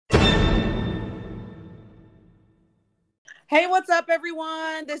Hey, what's up,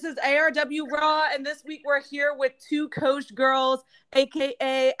 everyone? This is ARW Raw, and this week we're here with two Kosh girls,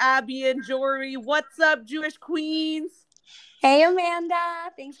 aka Abby and Jory. What's up, Jewish queens? Hey,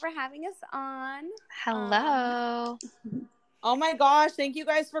 Amanda. Thanks for having us on. Hello. Oh my gosh, thank you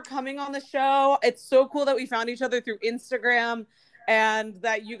guys for coming on the show. It's so cool that we found each other through Instagram and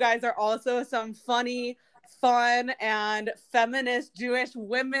that you guys are also some funny, fun, and feminist Jewish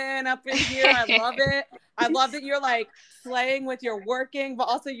women up in here. I love it. I love that you're like slaying with your working, but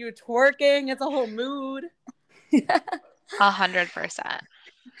also you twerking. It's a whole mood. 100%.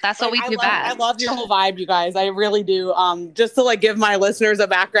 That's what we do I best. love your whole vibe, you guys. I really do. Just to like give my listeners a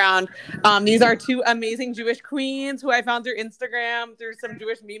background, these are two amazing Jewish queens who I found through Instagram, through some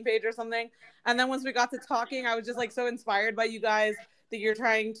Jewish meme page or something. And then once we got to talking, I was just like so inspired by you guys that you're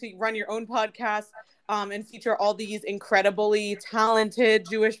trying to run your own podcast and feature all these incredibly talented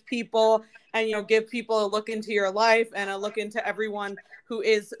Jewish people, and give people a look into your life and a look into everyone who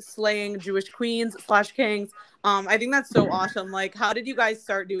is slaying Jewish queens / kings. I think that's so awesome. Like, how did you guys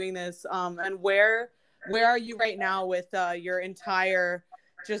start doing this? And where are you right now with your entire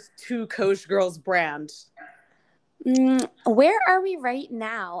just two Kosh girls brand? Where are we right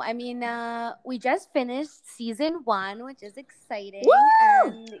now? I mean, we just finished season 1, which is exciting.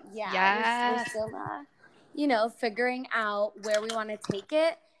 Woo! And we're still, figuring out where we want to take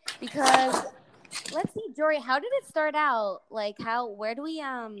it. Because, let's see, Jory, how did it start out? Like, where do we,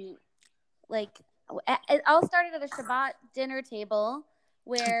 it all started at a Shabbat dinner table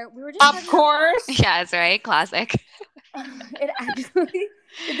where we were just... Of course! Yes, right? Classic. It actually...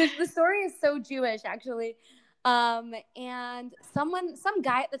 the story is so Jewish, actually. And some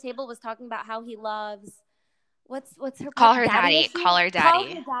guy at the table was talking about how he loves... What's her... Call her daddy. Call her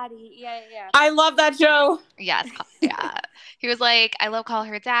daddy. Call her daddy. Yeah. I love that show. Yes. Yeah. He was like, I love Call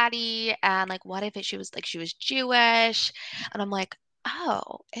Her Daddy. And like, what if she was Jewish? And I'm like,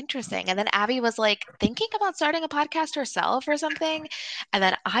 oh, interesting. And then Abby was like thinking about starting a podcast herself or something. And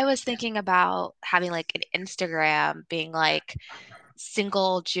then I was thinking about having like an Instagram being like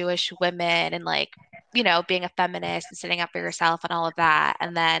single Jewish women and like, being a feminist and standing up for yourself and all of that.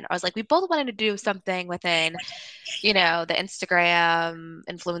 And then I was like, we both wanted to do something within, the Instagram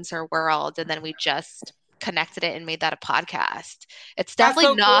influencer world. And then we just connected it and made that a podcast. It's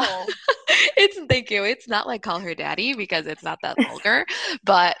definitely not cool. Thank you. It's not like Call Her Daddy because it's not that vulgar,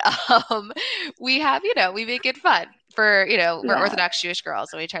 but we have, we make it fun for, we're Orthodox Jewish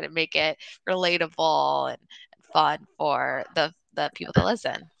girls, so we try to make it relatable and fun for the people that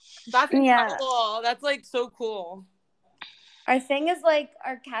listen. That's incredible. That's like so cool. Our thing is like,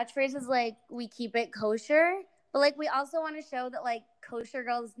 our catchphrase is like, we keep it kosher, but like we also want to show that like kosher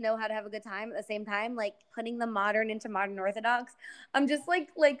girls know how to have a good time at the same time, like putting the modern into modern Orthodox. I'm just like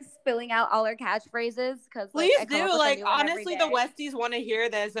spilling out all our catchphrases because please do. Like, honestly, the Westies want to hear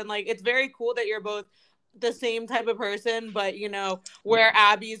this, and like it's very cool that you're both the same type of person, but where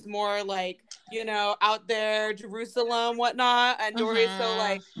Abby's more like out there, Jerusalem, whatnot, and Dory's so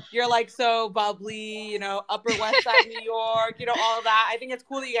like you're like so bubbly, Upper West Side New York, all of that. I think it's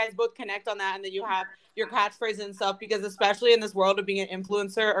cool that you guys both connect on that and that you have your catchphrase and stuff, because especially in this world of being an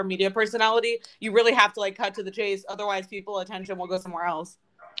influencer or media personality, you really have to like cut to the chase, otherwise people's attention will go somewhere else.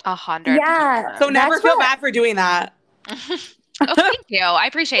 100%. Yeah, so never feel bad for doing that. Oh, thank you. I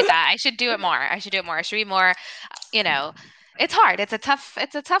appreciate that. I should do it more. I should be more, it's hard. It's a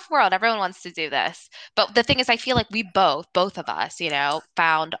tough world. Everyone wants to do this. But the thing is, I feel like we both of us,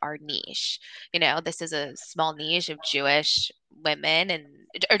 found our niche. This is a small niche of Jewish women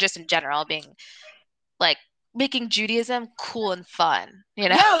or just in general being like making Judaism cool and fun,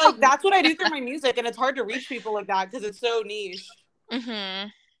 Yeah, like that's what I do through my music, and it's hard to reach people like that because it's so niche. Mm-hmm.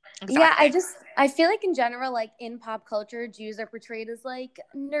 Exactly. Yeah, I feel like in general, like in pop culture, Jews are portrayed as like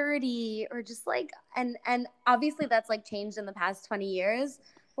nerdy or just like, and obviously that's like changed in the past 20 years.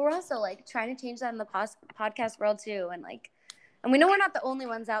 But we're also like trying to change that in the podcast world too. And we know we're not the only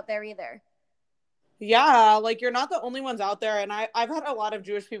ones out there either. Yeah, like you're not the only ones out there. And I've had a lot of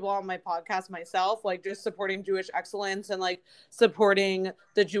Jewish people on my podcast myself, like just supporting Jewish excellence and like supporting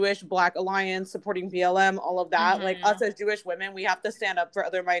the Jewish Black Alliance, supporting BLM, all of that. Mm-hmm. Like us as Jewish women, we have to stand up for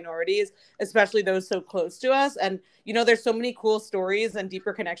other minorities, especially those so close to us. And, there's so many cool stories and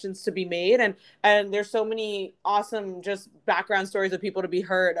deeper connections to be made. And there's so many awesome just background stories of people to be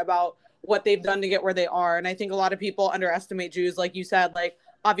heard about what they've done to get where they are. And I think a lot of people underestimate Jews, like you said, like,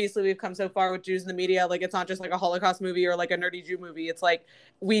 obviously we've come so far with Jews in the media. Like, it's not just like a Holocaust movie or like a nerdy Jew movie. It's like,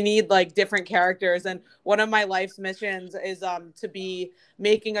 we need like different characters. And one of my life's missions is to be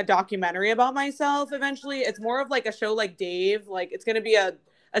making a documentary about myself eventually. It's more of like a show like Dave. Like, it's going to be a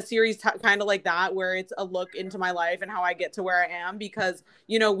a series kind of like that, where it's a look into my life and how I get to where I am, because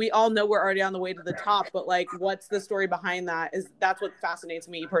we all know we're already on the way to the top, but like what's the story behind that, is that's what fascinates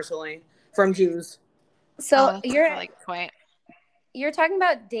me personally from Jews. So that's a really good point. You're talking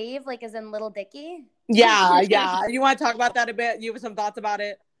about Dave, like as in Little Dicky? Yeah. You want to talk about that a bit? You have some thoughts about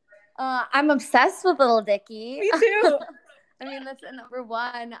it? I'm obsessed with Little Dicky. Me too. I mean, that's the number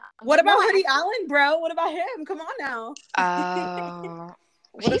one. What about Woody Allen, bro? What about him? Come on now. Oh,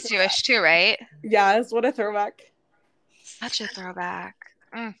 he's Jewish too, right? Yes, what a throwback. Such a throwback.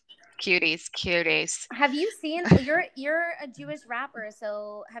 Cuties. Have you seen? You're a Jewish rapper,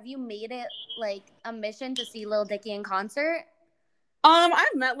 so have you made it like a mission to see Lil Dicky in concert?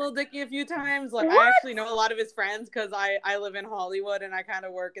 I've met Lil Dicky a few times. Like, I actually know a lot of his friends because I live in Hollywood and I kind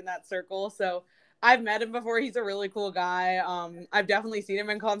of work in that circle. So I've met him before. He's a really cool guy. I've definitely seen him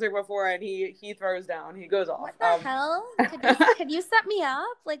in concert before, and he throws down. He goes off. What the hell? Could you set me up?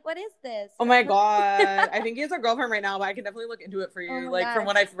 Like, what is this? Oh my god! I think he has a girlfriend right now, but I can definitely look into it for you. Oh like gosh. From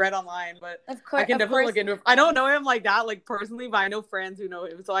what I've read online, but of course, I can definitely look into it. I don't know him like that, like personally, but I know friends who know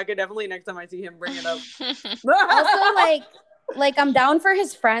him, so I could definitely next time I see him bring it up. Also, like I'm down for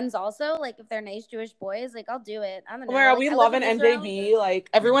his friends also. Like if they're nice Jewish boys, like I'll do it. I don't know. Like, we love an NJB. Like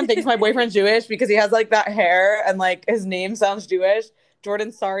everyone thinks my boyfriend's Jewish because he has like that hair and like his name sounds Jewish.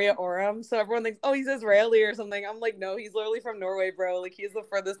 Jordan Saria Oram. So everyone thinks, oh, he's Israeli or something. I'm like, no, he's literally from Norway, bro. Like he's the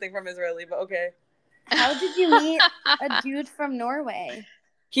furthest thing from Israeli, but okay. How did you meet a dude from Norway?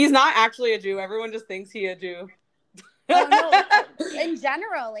 He's not actually a Jew. Everyone just thinks he's a Jew. Oh no! In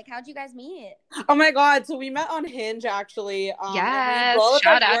general, like, how'd you guys meet? Oh my god! So we met on Hinge, actually. Yes,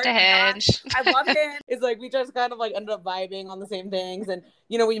 shout out to Hinge. I love Hinge. It's like we just kind of like ended up vibing on the same things, and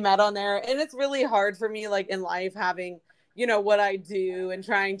we met on there. And it's really hard for me, like in life, having what I do and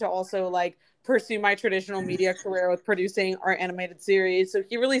trying to also like pursue my traditional media career with producing our animated series. So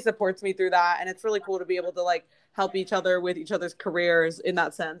he really supports me through that, and it's really cool to be able to like help each other with each other's careers in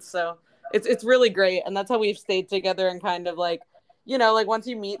that sense. So it's really great, and that's how we've stayed together. And kind of like like once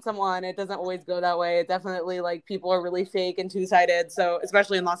you meet someone, it doesn't always go that way. It definitely like people are really fake and two-sided, so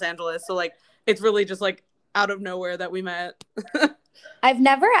especially in Los Angeles. So like it's really just like out of nowhere that we met. I've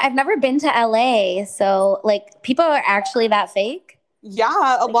never been to LA, so like people are actually that fake.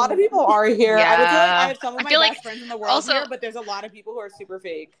 Yeah, a lot of people are here. Yeah. I would say like I have some of my best friends in the world also, here, but there's a lot of people who are super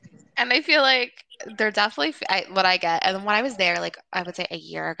fake. And I feel like they're definitely what I get. And when I was there, like I would say a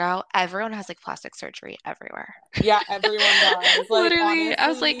year ago, everyone has like plastic surgery everywhere. Yeah, everyone does. Like, literally, honestly, I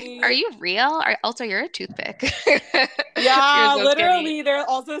was like, "Are you real? Also, you're a toothpick." Yeah, so literally, skinny. they're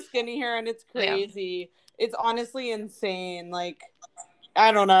also skinny here, and it's crazy. Yeah. It's honestly insane. Like,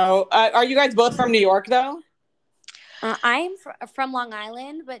 I don't know. Are you guys both from New York though? I'm from Long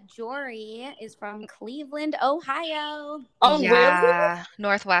Island, but Jory is from Cleveland, Ohio. Oh, yeah. Really?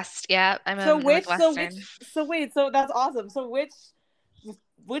 Northwest. Yeah, I'm a Northwestern. So that's awesome. So which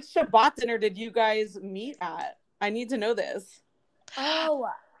Shabbat dinner did you guys meet at? I need to know this. Oh,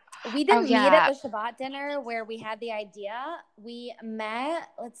 we didn't meet at the Shabbat dinner where we had the idea. We met,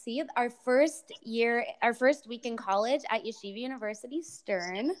 let's see, our first week in college at Yeshiva University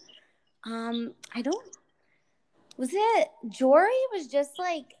Stern. Was it Jory was just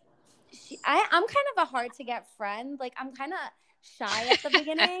like, I'm kind of a hard to get friend. Like I'm kind of shy at the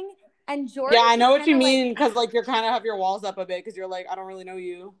beginning. And Jory. Yeah, I know what you mean, because like you're kind of have your walls up a bit because you're like, I don't really know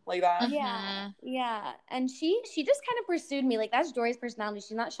you like that. Yeah. And she just kind of pursued me. Like that's Jory's personality.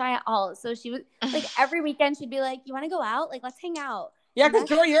 She's not shy at all. So she was like every weekend she'd be like, you want to go out? Like let's hang out. Yeah, because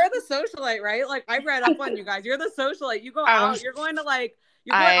Jory, you're the socialite, right? Like I read up on you guys. You're the socialite. You go out. You're going to like.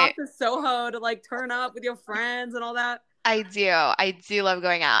 You're going off to Soho to like turn up with your friends and all that. I do love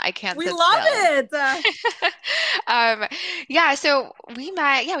going out. I can't. We love it. Yeah. So we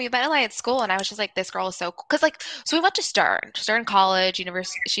met at school, and I was just like, this girl is so cool. Cause like, so we went to Stern College,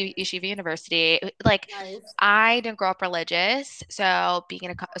 Yeshiva University. Like, nice. I didn't grow up religious, so being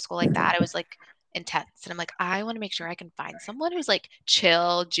in a school like that, it was like intense. And I'm like, I want to make sure I can find someone who's like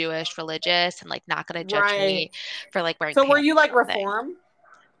chill, Jewish, religious, and like not gonna judge me for like wearing. So were you like Reform?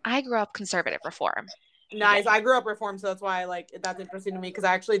 I grew up conservative Reform. Nice. Yeah. I grew up Reform, so that's why like that's interesting to me because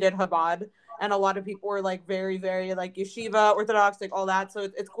I actually did Chabad, and a lot of people were like very, very like Yeshiva, Orthodox, like all that. So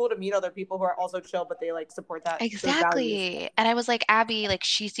it's cool to meet other people who are also chill, but they like support that. Exactly. And I was like, Abby, like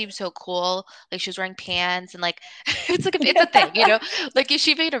she seems so cool. Like she was wearing pants and like it's like it's a thing, you know. Like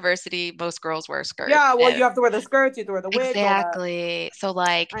Yeshiva University, most girls wear skirts. Yeah, well, you have to wear the skirts, you have to wear the wig. Exactly. So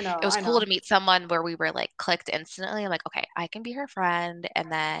like it was cool to meet someone where we were like clicked instantly. I'm like, okay, I can be her friend.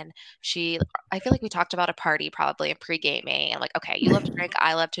 And then I feel like we talked about a party probably in pre-gaming. I'm like, okay, you love to drink,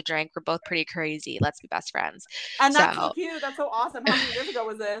 I love to drink. We're both pretty crazy. Let's be best friends. And that's so So, cute. That's so awesome. How many years ago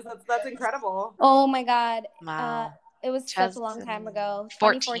was this? That's incredible. Oh my God. wow. It was such a long time ago.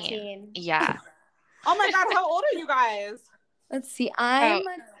 2014. Yeah. Oh my God, how old are you guys? Let's see. Oh,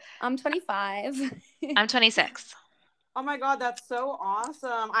 I'm 25. I'm 26. Oh my God, that's so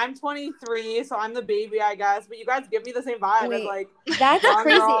awesome. I'm 23, so I'm the baby, I guess. But you guys give me the same vibe as Wait, like that's young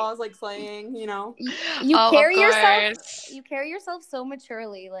crazy. girls, like slaying, you know. You Oh, of carry yourself. course. You carry yourself so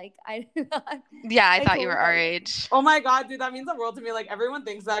maturely. Like I, Yeah, I I thought you were totally our get it. age. Oh my God, dude, that means the world to me. Like everyone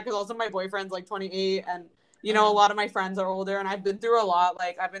thinks that because also my boyfriend's like 28, and you know a lot of my friends are older, and I've been through a lot.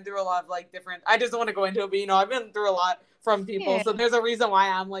 Like I've been through a lot of like different. I just don't want to go into it, but you know I've been through a lot from people, Yeah. so there's a reason why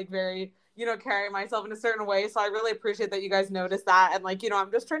I'm like very carrying myself in a certain way. So I really appreciate that you guys notice that, and like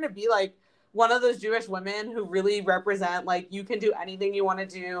I'm just trying to be like one of those Jewish women who really represent like you can do anything you want to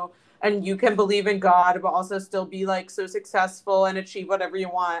do. And you can believe in God, but also still be like so successful and achieve whatever you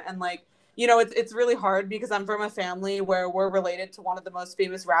want. And like, it's really hard because I'm from a family where we're related to one of the most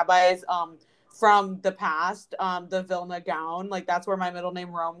famous rabbis from the past, the Vilna Gaon. Like that's where my middle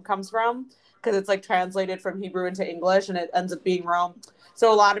name Rome comes from because it's like translated from Hebrew into English and it ends up being Rome.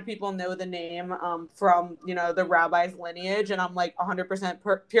 So a lot of people know the name from the rabbi's lineage, and I'm like 100%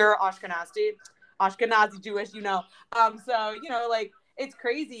 pure Ashkenazi Jewish. So like it's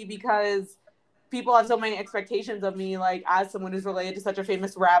crazy because people have so many expectations of me, like as someone who's related to such a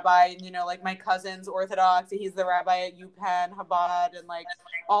famous rabbi, and like my cousin's Orthodox, he's the rabbi at UPenn, Chabad, and like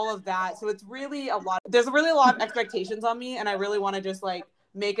all of that. So it's really there's really a lot of expectations on me, and I really want to just like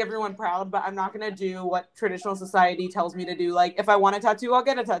make everyone proud, but I'm not going to do what traditional society tells me to do. Like if I want a tattoo, I'll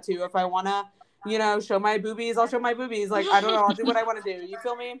get a tattoo. If I want to, show my boobies, I'll show my boobies. Like, I don't know, I'll do what I want to do. You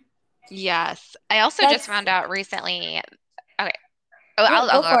feel me? Yes. I also just found out recently. Okay. Oh, Yeah, I'll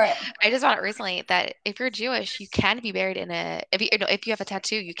go go. for it. I just found out recently that if you're Jewish, you can be buried in a if you have a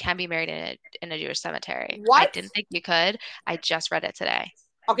tattoo, you can be buried in a Jewish cemetery. I What? didn't think you could. I just read it today.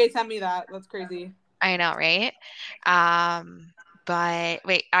 Okay, send me that. That's crazy. I know, right? But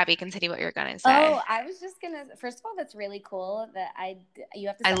wait, Abby, continue what you're gonna say. Oh, I was just gonna. First of all, that's really cool that you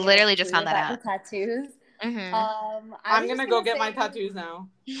have to I send me the literally just truth found that about out. the tattoos. Hmm I I'm was gonna just go gonna get my say tattoos now.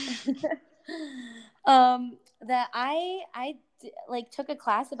 that like took a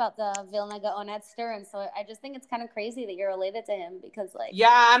class about the Vilna Gaon at Stern, so I just think it's kind of crazy that you're related to him because like Yeah,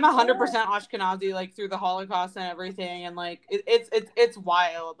 I'm 100% Ashkenazi, like through the Holocaust and everything, and like it's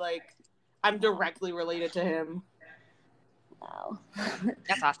wild. Like I'm directly related to him. wow.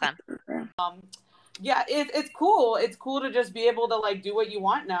 That's awesome. Yeah, it's cool. It's cool to just be able to like do what you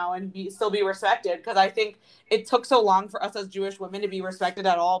want now and still be respected, because I think it took so long for us as Jewish women to be respected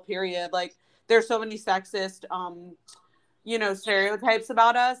at all. Period. Like there's so many sexist stereotypes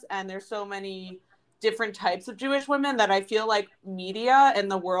about us, and there's so many different types of Jewish women that I feel like media and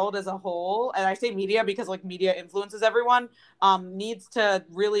the world as a whole, and I say media because like media influences everyone, needs to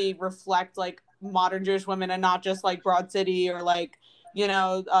really reflect like modern Jewish women and not just like Broad City or like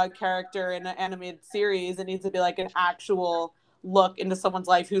a character in an animated series. It needs to be like an actual look into someone's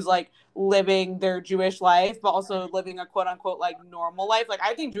life who's like living their Jewish life but also living a quote unquote like normal life. Like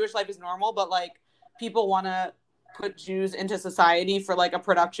I think Jewish life is normal, but like people want to put Jews into society for like a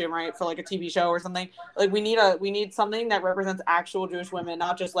production, right? For like a TV show or something. Like we need something that represents actual Jewish women,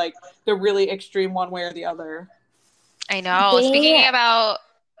 not just like the really extreme one way or the other. I know. Speaking about,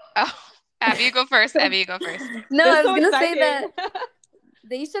 oh, Abby, you go first. Abby, you go first. No, This I is was so gonna say exciting. that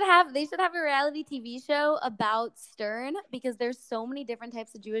they should have a reality TV show about Stern because there's so many different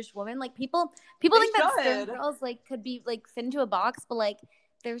types of Jewish women. Like people They think that Stern should. girls like could be like fit into a box, but like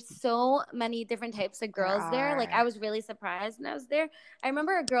there's so many different types of girls there. Like I was really surprised when I was there. I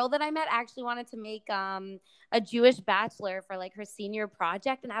remember a girl that I met actually wanted to make a Jewish bachelor for like her senior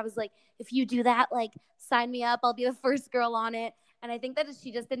project, and I was like, if you do that, like sign me up. I'll be the first girl on it. And I think that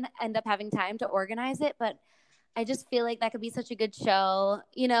she just didn't end up having time to organize it, but I just feel like that could be such a good show,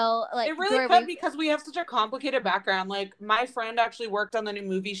 like it really could, because we have such a complicated background. Like my friend actually worked on the new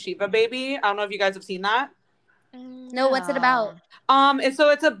movie Shiva Baby. I don't know if you guys have seen that. No, what's it about? And so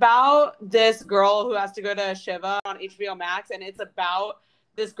it's about this girl who has to go to Shiva on HBO Max, and it's about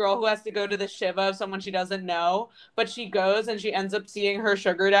this girl who has to go to the Shiva of someone she doesn't know, but she goes and she ends up seeing her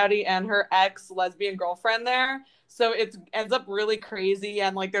sugar daddy and her ex lesbian girlfriend there. So it ends up really crazy,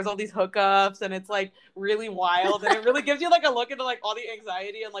 and like there's all these hookups, and it's like really wild, and it really gives you like a look into like all the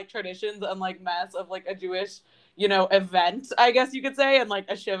anxiety and like traditions and like mess of like a Jewish event, I guess you could say, and like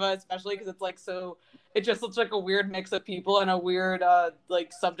a Shiva especially, because it's like so it just looks like a weird mix of people and a weird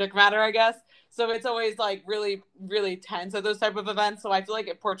like subject matter, I guess. So it's always like really, really tense at those type of events. So I feel like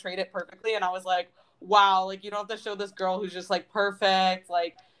it portrayed it perfectly. And I was like, wow, like you don't have to show this girl who's just like perfect,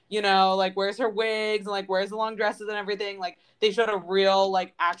 like, you know, like where's her wigs and like where's the long dresses and everything. Like they showed a real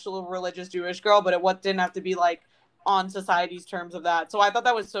like actual religious Jewish girl, but it didn't have to be like on society's terms of that. So I thought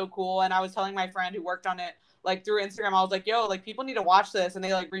that was so cool. And I was telling my friend who worked on it like through Instagram, I was like, yo, like people need to watch this, and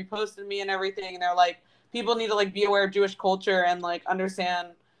they like reposted me and everything, and they're like, people need to like be aware of Jewish culture and like understand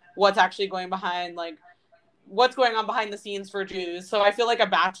what's actually going behind like what's going on behind the scenes for Jews. So I feel like a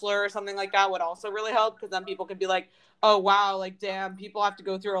Bachelor or something like that would also really help, because then people could be like, oh wow, like damn, people have to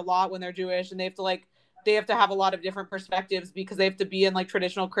go through a lot when they're Jewish, and they have to have a lot of different perspectives because they have to be in like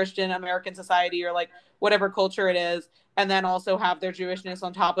traditional Christian American society or like whatever culture it is, and then also have their Jewishness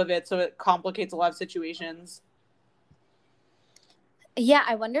on top of it, so it complicates a lot of situations. Yeah,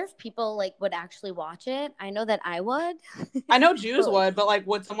 I wonder if people like would actually watch it. I know that I would. I know Jews would, but like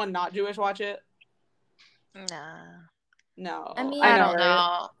would someone not Jewish watch it? Nah. No. I mean, I I know, don't right?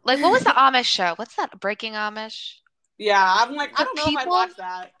 know. Like, what was the Amish show? What's that? Breaking Amish? Yeah, I'm like, I But don't know if I'd people, watch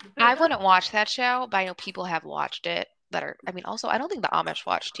that. I wouldn't watch that show, but I know people have watched it that are, I mean, also, I don't think the Amish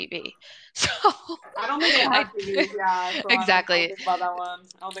watch TV. So, I don't think they I, have TV, yeah, so I don't exactly. think about that one.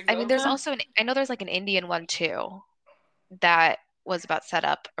 I don't think I mean, so. there's also I know there's like an Indian one too that was about set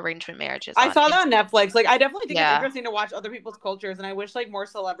up arrangement marriages I on. saw that on Netflix. Like, I definitely think it's Yeah. interesting to watch other people's cultures, and I wish like more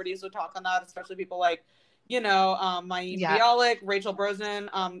celebrities would talk on that, especially people like, you know, Mayim Yeah. Bialik, Rachel Brosnan.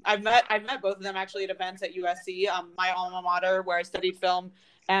 I've met both of them actually at events at USC, my alma mater, where I studied film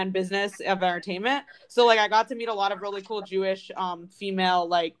and business of entertainment. So like, I got to meet a lot of really cool Jewish female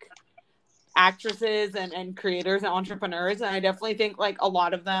like actresses and creators and entrepreneurs, and I definitely think like a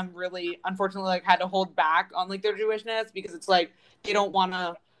lot of them really unfortunately like had to hold back on like their Jewishness, because it's like they don't want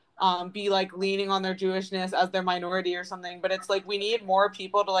to be like leaning on their Jewishness as their minority or something. But it's like we need more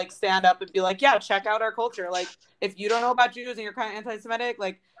people to like stand up and be like, yeah, check out our culture. Like if you don't know about Jews and you're kind of anti-Semitic,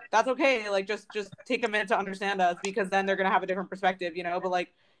 like that's okay, like just take a minute to understand us, because then they're gonna have a different perspective, you know. But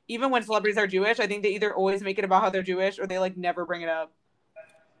like even when celebrities are Jewish, I think they either always make it about how they're Jewish or they like never bring it up.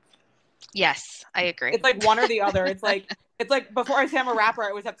 Yes, I agree. It's like one or the other. It's like before I say I'm a rapper, I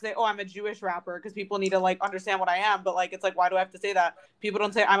always have to say, oh, I'm a Jewish rapper, because people need to like understand what I am. But like, it's like, why do I have to say that? People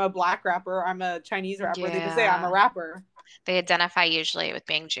don't say I'm a black rapper, I'm a Chinese rapper. They just say I'm a Yeah. rapper. They identify usually with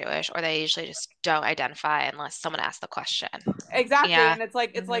being Jewish, or they usually just don't identify unless someone asks the question. Exactly. Yeah. And it's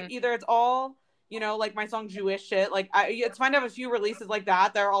like Hmm. either it's all, you know, like my song Jewish shit. Like it's fine to have a few releases like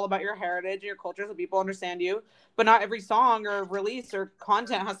that. They're all about your heritage and your culture, so people understand you. But not every song or release or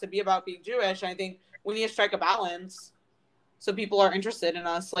content has to be about being Jewish. And I think we need to strike a balance so people are interested in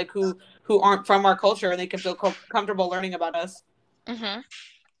us, like who aren't from our culture, and they can feel comfortable learning about us. Hmm.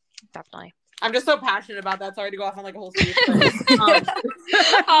 Definitely. I'm just so passionate about that. Sorry to go off on like a whole speech, but um,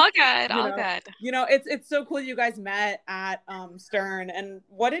 All good, you all know, good. it's so cool you guys met at Stern. And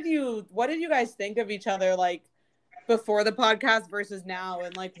what did you guys think of each other like before the podcast versus now,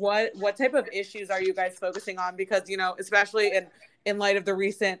 and like what type of issues are you guys focusing on? Because you know, especially in light of the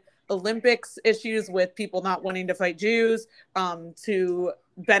recent Olympics issues with people not wanting to fight Jews, to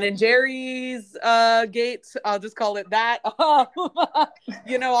Ben and Jerry's gate, I'll just call it that.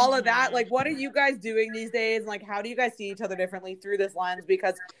 You know, all of that. Like, what are you guys doing these days? And like, how do you guys see each other differently through this lens?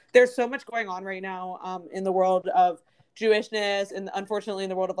 Because there's so much going on right now in the world of Jewishness, and unfortunately in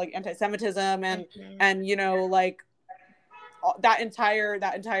the world of like anti-Semitism, Mhm. and you know, like that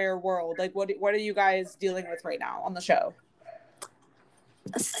entire world. Like what are you guys dealing with right now on the show?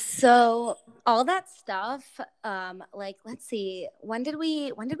 So all that stuff, like let's see, when did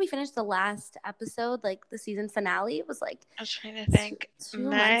we finish the last episode? Like the season finale was like I was trying to think. 2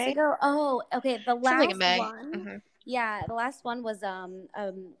 months May? ago. Oh, okay. The Something in last May. one, Hmm. yeah, the last one was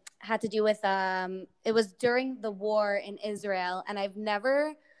had to do with it was during the war in Israel, and I've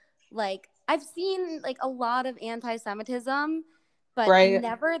never like I've seen like a lot of anti-Semitism, but Right.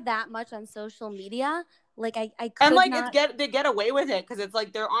 never that much on social media. Like I And could like not. they get away with it because it's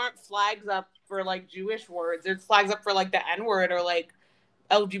like there aren't flags up for like Jewish words. There's flags up for like the N word or like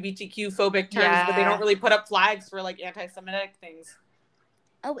LGBTQ phobic terms, but they don't Yeah. really put up flags for like anti-Semitic things.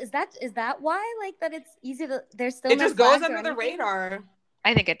 Oh, is that why? Like that it's easy to there's still It no just goes flags or under the anything? radar.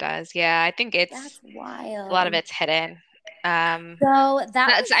 I think it does. Yeah, I think That's it's a lot of wild. it's hidden. So that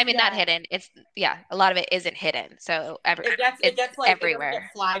That's, was I mean, not yeah. hidden. It's yeah, a lot of it isn't hidden. So It it's gets like it doesn't get everywhere.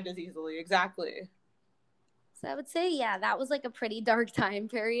 flagged as easily. Exactly. So I would say yeah, that was like a pretty dark time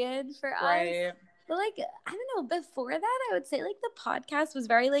period for us. Right. But like I don't know, before that I would say like the podcast was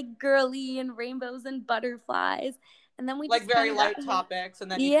very like girly and rainbows and butterflies. And then we Like just kind very of got light topics,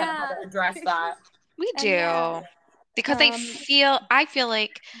 and then you kind of had yeah. to address that. We And yeah. do. Because Um I feel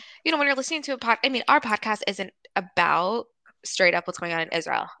like, when you're listening to I mean, our podcast isn't about straight up what's going on in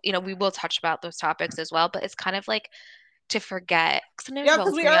Israel. We will touch about those topics as well, but it's kind of like to forget. Sometimes you Yeah, know because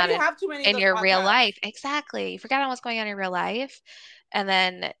what's we going on already have too many of in those your real podcasts. life. Exactly. You forget on what's going on in real life. And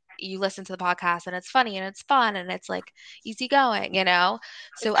then you listen to the podcast and it's funny and it's fun and it's like easygoing, you know?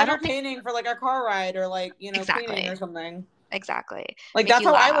 It's So I don't think entertaining for like a car ride or like, cleaning or exactly. something. Exactly. Like Make that's you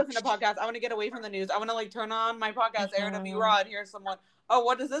how I laugh. listen to podcasts. I want to get away from the news. I want to like turn on my podcast, ARW Hmm. Raw, and hear someone. Oh,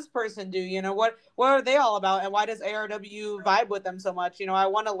 what does this person do? What are they all about, and why does ARW vibe with them so much? I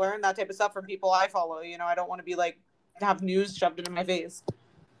want to learn that type of stuff from people I follow. I don't want to be like have news shoved into my face.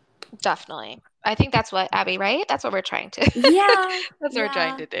 Definitely. I think that's what, Abby, right? That's what we're trying to Yeah, that's what we're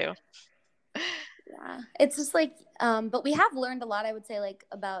trying yeah, to do. yeah. It's just like, but we have learned a lot, I would say, like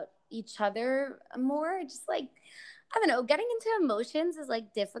about each other more. Just like, I don't know, getting into emotions is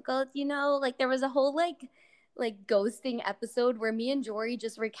like difficult, Like there was a whole like ghosting episode where me and Jory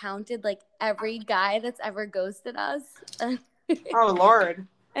just recounted like every guy that's ever ghosted us. Oh Lord.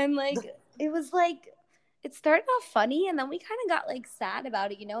 And like it was like it started off funny and then we kind of got like sad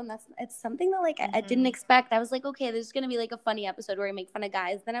about it, and it's something that like I didn't expect. I was like, okay, there's gonna be like a funny episode where we make fun of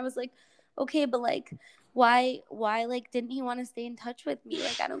guys. Then I was like, okay, but like why like didn't he want to stay in touch with me?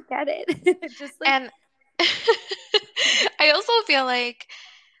 Like I don't get it. Just like And I also feel like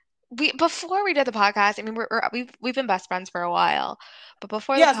before we did the podcast, I mean, we've been best friends for a while, but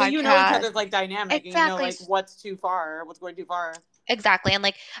before the Yeah, so you know each podcast, other's like dynamic, and exactly, like what's too far, what's going too far. exactly, and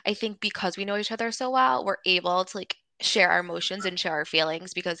like I think because we know each other so well, we're able to like share our emotions and share our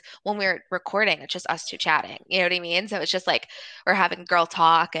feelings because when we're recording, it's just us two chatting. You know what I mean? So it's just like we're having girl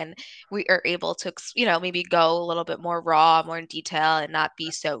talk, and we are able to, maybe go a little bit more raw, more in detail, and not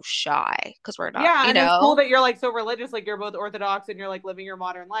be so shy because we're not, Yeah, and it's cool that you're like so religious, like you're both Orthodox and you're like living your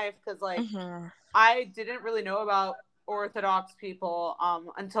modern life. Because like Hmm. I didn't really know about Orthodox people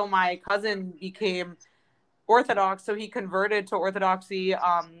until my cousin became Orthodox. So he converted to Orthodoxy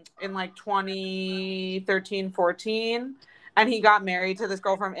in like 2013, 14. And he got married to this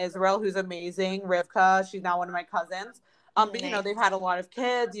girl from Israel who's amazing, Rivka. She's now one of my cousins. But Nice. they've had a lot of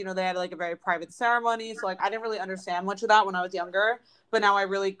kids. They had like a very private ceremony. So like I didn't really understand much of that when I was younger, but now I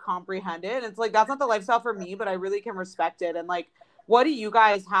really comprehend it. It's like that's not the lifestyle for me, but I really can respect it. And like, what do you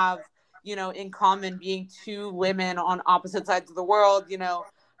guys have, in common being two women on opposite sides of the world?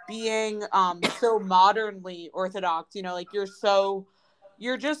 Being so modernly Orthodox. Like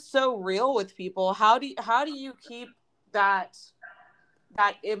you're just so real with people. How do you keep that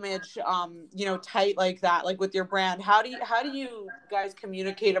image tight like that, like with your brand? How do you guys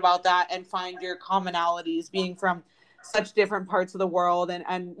communicate about that and find your commonalities being from such different parts of the world? And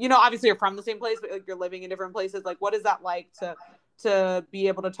obviously you're from the same place, but like you're living in different places. Like what is that like to be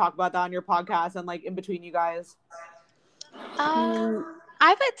able to talk about that on your podcast and like in between you guys? mm, I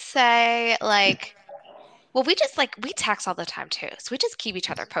would say like, well, we just like we text all the time too, so we just keep each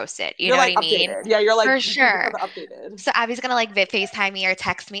other posted. You You're know what like I mean? updated. Yeah, you're like For you keep each sure. other updated. So Abby's gonna like FaceTime me or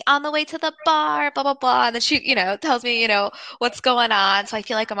text me on the way to the bar, blah blah blah, and then she, tells me, what's going on. So I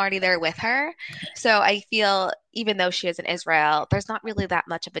feel like I'm already there with her. So I feel even though she is in Israel, there's not really that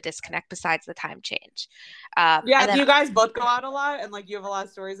much of a disconnect besides the time change. Yeah, And do then you guys both go out a lot and like you have a lot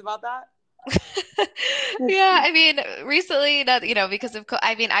of stories about that? yeah, I mean, recently, not, because of,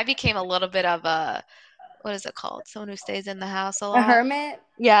 I mean, I became a little bit of a, what is it called? Someone who stays in the house a a lot. hermit,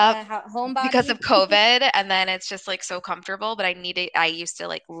 Yeah, a because homebody. of COVID, and then it's just like so comfortable. But I used to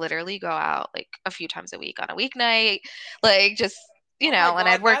like literally go out like a few times a week on a weeknight, like just, Oh my and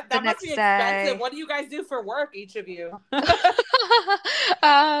I'd god, work that the that must be next expensive. day. What do you guys do for work, each of you?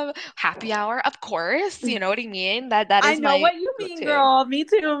 Happy hour, of course. You know what I mean? That I is know my what you mean, go-to. girl. Me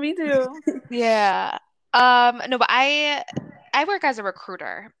too. Me too. Yeah. No, but I work as a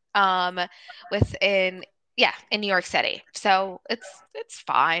recruiter within yeah, in New York City. So it's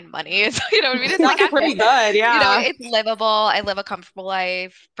fine money. It's what I mean? It's like That's pretty good. Yeah. it's livable. I live a comfortable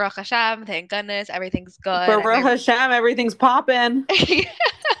life. Baruch Hashem, thank goodness, everything's good. I'm Baruch very Hashem, everything's popping. but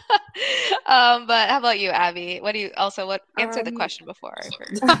how about you, Abby? What do you also what answer the um, question before I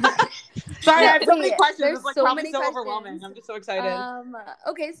Sorry, I no, have so many wait, questions. there's It's like so probably many so overwhelming. questions. I'm just so excited.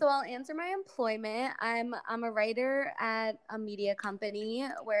 Okay, so I'll answer my employment. I'm a writer at a media company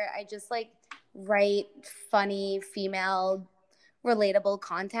where I just like write funny female relatable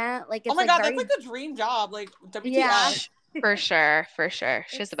content. Like Oh it's my like god, that's very like the dream job. Like yeah. WTF. For sure, for sure.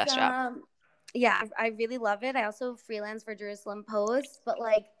 She has the It's best job. yeah, I really love it. I also freelance for Jerusalem Post, but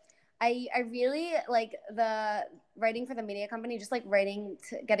like I really like the writing for the media company, just like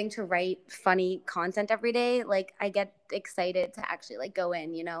getting to write funny content every day. Like I get excited to actually like go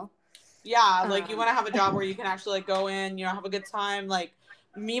in. Yeah, like you Um, want to have a job where you can actually like go in, have a good time, like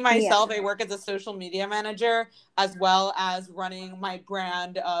myself, I work as a social media manager as well as running my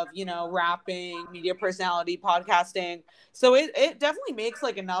brand of, rapping, media personality, podcasting. So it definitely makes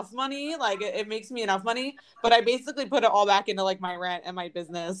like enough money. Like it makes me enough money, but I basically put it all back into like my rent and my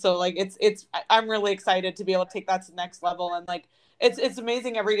business. So like I'm really excited to be able to take that to the next level. And like, it's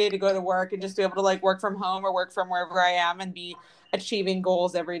amazing every day to go to work and just be able to like work from home or work from wherever I am and be achieving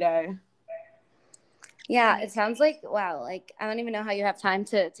goals every day. Yeah, it sounds like, wow, like I don't even know how you have time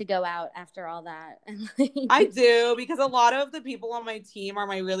to go out after all that. And like, I do, because a lot of the people on my team are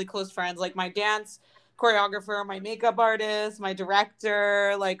my really close friends, like my dance choreographer, my makeup artist, my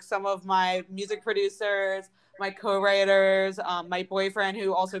director, like some of my music producers, my co-writers, my boyfriend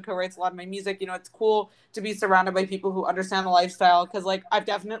who also co-writes a lot of my music. It's cool to be surrounded by people who understand the lifestyle, because like I've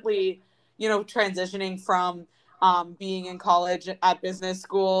definitely, transitioning from being in college at business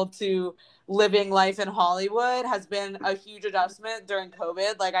school to living life in Hollywood has been a huge adjustment during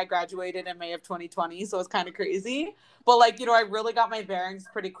COVID. Like I graduated in May of 2020, so it's kind of crazy. But like, I really got my bearings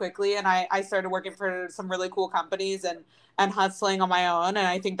pretty quickly, and I started working for some really cool companies and hustling on my own. And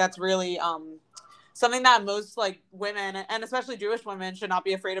I think that's really something that most like women, and especially Jewish women, should not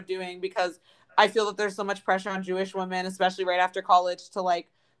be afraid of doing, because I feel that there's so much pressure on Jewish women, especially right after college, to like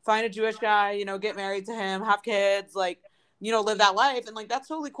find a Jewish guy, get married to him, have kids, like, live that life. And like, that's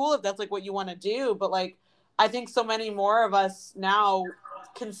totally cool if that's like what you want to do. But like, I think so many more of us now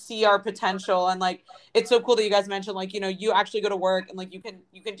can see our potential. And like, it's so cool that you guys mentioned, like, you actually go to work and like, you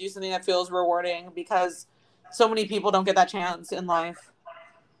can do something that feels rewarding, because so many people don't get that chance in life.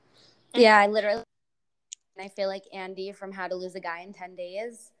 Yeah, I feel like Andy from How to Lose a Guy in 10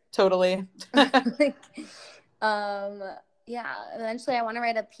 Days. Totally. Like, yeah, eventually I want to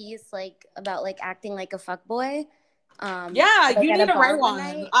write a piece like about like acting like a fuckboy. Yeah, like, you need to write one.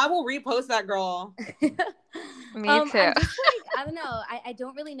 night. I will repost that, girl. Me too. I'm just like, I don't know. I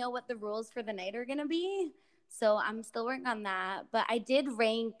don't really know what the rules for the night are gonna be, so I'm still working on that. But I did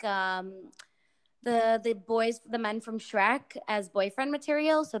rank the men from Shrek as boyfriend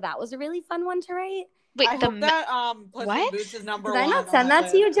material, so that was a really fun one to write. Wait, I hope that Puss in Boots is number Did one. I not send that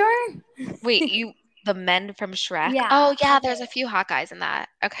to you, Jor? Wait, the men from Shrek? Yeah. Oh yeah, okay. there's a few hot guys in that.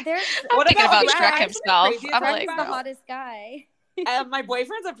 Okay. I'm thinking about Shrek himself. I'm Shrek like, is the hottest guy. My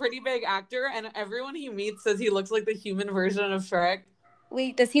boyfriend's a pretty big actor, and everyone he meets says he looks like the human version of Shrek.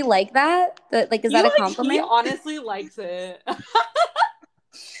 Wait, does he like that? Like, is that a compliment? He honestly likes it.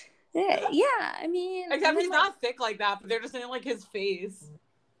 Yeah, I mean, except he's not thick like that, but they're just saying like his face.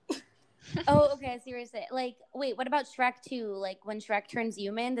 Oh, okay, I see what you're saying. Like, wait, what about Shrek 2? Like, when Shrek turns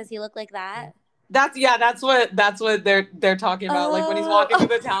human, does he look like that? That's what they're talking about. Like when he's walking through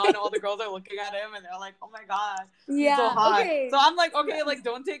the town, all the girls are looking at him and they're like, "Oh my god, he's so hot." Okay. So I'm like, okay, like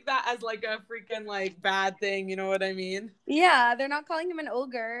don't take that as like a freaking like bad thing. You know what I mean? Yeah, they're not calling him an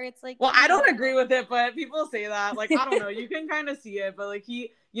ogre. It's like, well, I don't agree with it, but people say that. Like I don't know, you can kind of see it, but like he's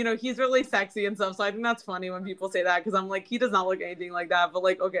really sexy and stuff. So I think that's funny when people say that, because I'm like, he does not look anything like that. But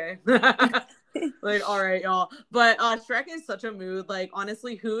like, okay. Like, all right, y'all. But Shrek is such a mood. Like,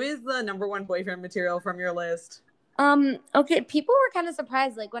 honestly, who is the number one boyfriend material from your list? Okay, people were kind of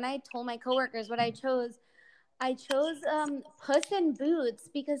surprised. Like when I told my coworkers what I chose Puss in Boots,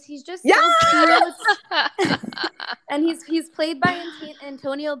 because he's just so cute. And he's played by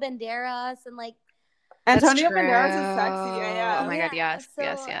Antonio Banderas, and like Antonio Banderas is sexy. Yeah. Oh my god, yes, so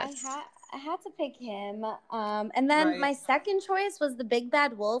yes. I had to pick him. And then my second choice was the Big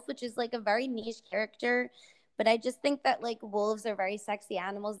Bad Wolf, which is like a very niche character, but I just think that like wolves are very sexy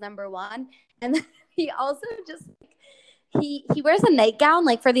animals, number one. And then he also just he wears a nightgown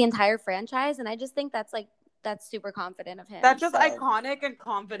like for the entire franchise, and I just think that's super confident of him. That's just iconic and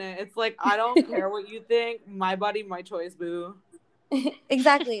confident. It's like, I don't care what you think. My body, my choice, boo.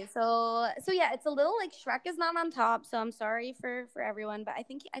 Exactly. So yeah, it's a little like Shrek is not on top, so I'm sorry for everyone, but I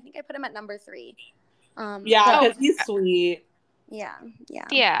think I put him at number 3. Yeah, because he's sweet. Yeah,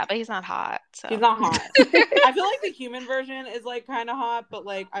 but he's not hot. So he's not hot. I feel like the human version is like kind of hot, but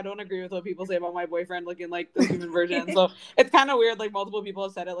like I don't agree with what people say about my boyfriend looking like the human version. So it's kind of weird. Like multiple people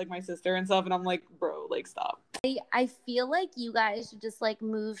have said it, like my sister and stuff, and I'm like, bro, like stop. I feel like you guys should just like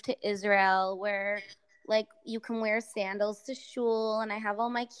move to Israel, where like you can wear sandals to shul, and I have all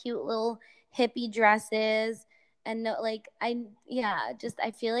my cute little hippie dresses, and I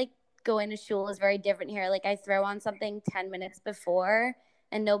feel like going to shul is very different here. Like I throw on something 10 minutes before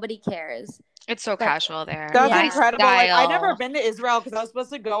and nobody cares. It's so casual there. That's incredible. Like I've never been to Israel, because I was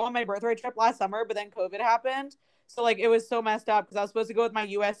supposed to go on my birthday trip last summer, but then COVID happened. So like it was so messed up, because I was supposed to go with my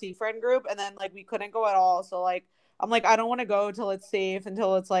USC friend group, and then like we couldn't go at all. So like I'm like, I don't want to go until it's safe,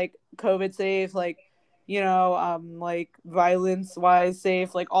 until it's like COVID safe. Like, like violence wise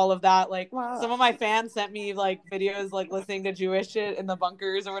safe, like all of that. Like Well, some of my fans sent me like videos like listening to Jewish shit in the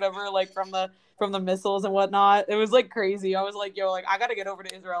bunkers or whatever, like from the missiles and whatnot. It was like crazy. I was like, yo, like I gotta get over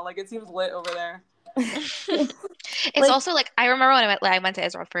to Israel. Like it seems lit over there. It's like, also like I remember when I went to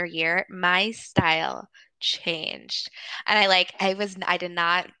Israel for a year, my style changed. And I did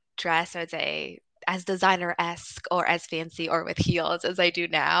not dress, I would say, as designer-esque or as fancy or with heels as I do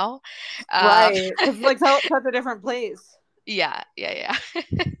now. Um, Right. Because it's like such a different place. yeah.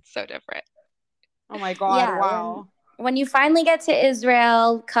 So different. Oh my God. yeah, when Wow. when you finally get to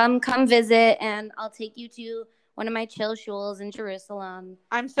Israel, come visit, and I'll take you to one of my chill shuls in Jerusalem,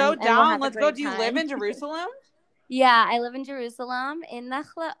 I'm so and we'll down. have a Let's go. great Do you live time. in Jerusalem? Yeah, I live in Jerusalem in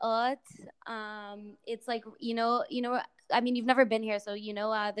Nachlaot. It's like I mean, you've never been here, so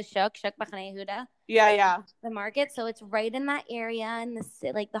the Shuk B'chanei Yehuda, Yeah, yeah. the market. So it's right in that area in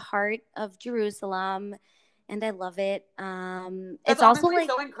the heart of Jerusalem, and I love it. That's It's also honestly like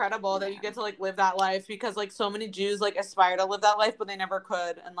so incredible that you get to like live that life, because like so many Jews like aspire to live that life but they never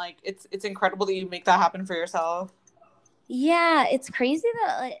could, and like it's incredible that you make that happen for yourself. yeah, it's crazy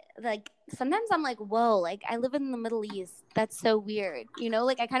that like sometimes I'm like, whoa, like I live in the Middle East. That's so weird,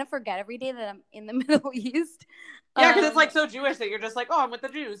 Like I kind of forget every day that I'm in the Middle East. Yeah, because it's Um, like so Jewish that you're just like, oh, I'm with the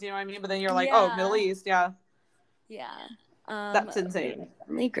Jews, you know what I mean? But then you're like, oh, Middle yeah. East, yeah, Yeah. that's But insane.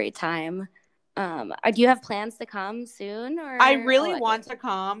 definitely a great time. Do you have plans to come soon I or really want to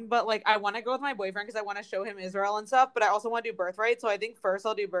come, but like I want to go with my boyfriend because I want to show him Israel and stuff. But I also want to do birthright, so I think first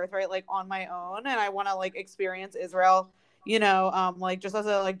I'll do birthright like on my own, and I want to like experience Israel, like just as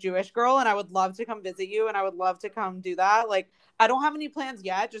a like Jewish girl. And I would love to come visit you, and I would love to come do that. Like I don't have any plans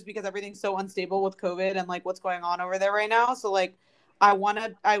yet, just because everything's so unstable with COVID and like what's going on over there right now. So like I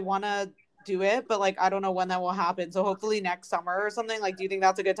wanna do it, but like I don't know when that will happen. So hopefully next summer or something. Like, do you think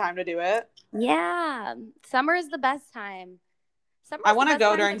that's a good time to do it? Yeah, summer is the best time. Summer I is the want to best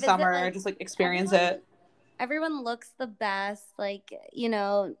go time to during visit. summer, Like just like experience everyone, it. everyone looks the best. Like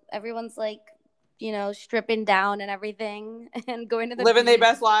everyone's like stripping down and everything and going to the Living their beach.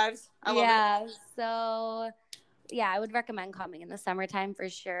 best lives. I love it. Yeah, so yeah, I would recommend coming in the summertime for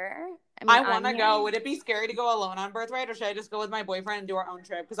sure. I mean, I want I'm to here. go. Would it be scary to go alone on birthright, or should I just go with my boyfriend and do our own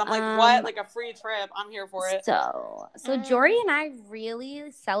trip? Because I'm like, what? Um, Like a free trip? I'm here for it. so Jory and I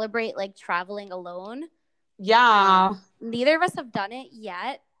really celebrate like traveling alone. Yeah. Neither of us have done it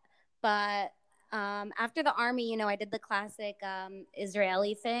yet, but after the army, I did the classic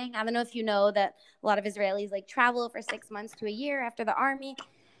Israeli thing. I don't know if you know that a lot of Israelis like travel for 6 months to a year after the army,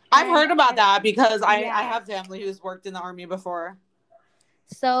 I've and heard about that because I yeah. have family who's worked in the army before.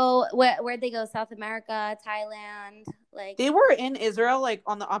 So where'd they go? South America, Thailand, like They were in Israel, like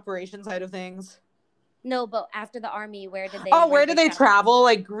on the operation side of things. no, but after the army, Oh, where where did did they they travel? travel?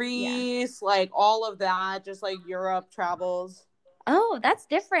 Like Yeah. Greece, like all of that, just like Europe travels. Oh, that's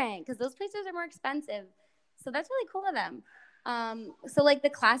different because those places are more expensive. So that's really cool of them. So like the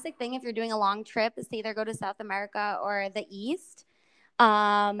classic thing if you're doing a long trip is to either go to South America or the East.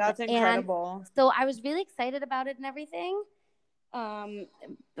 That's And incredible. so I was really excited about it and everything. Um,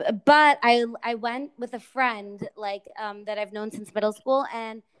 but I went with a friend like that I've known since middle school,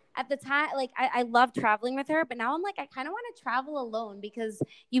 and at the time like I love traveling with her, but now I'm like I kind of want to travel alone because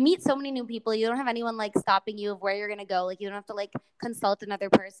you meet so many new people. You don't have anyone like stopping you of where you're gonna go. Like you don't have to like consult another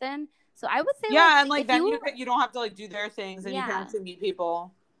person. So I would say like Yeah, and like if then you you don't have to like do their things, and you can yeah. actually meet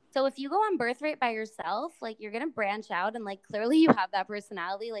people. So if you go on birthright by yourself, like you're gonna branch out and like clearly you have that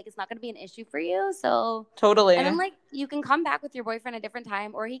personality, like it's not gonna be an issue for you. So and then Totally. like you can come back with your boyfriend a different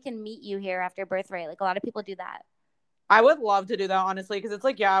time or he can meet you here after birthright. Like a lot of people do that. I would love to do that, honestly, because it's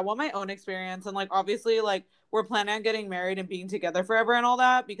like, yeah, I want my own experience. And like, obviously, like, we're planning on getting married and being together forever and all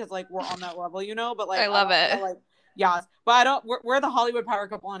that, because like we're on that level, but I like, I love want to, it. like, yes, but I don't, we're the Hollywood power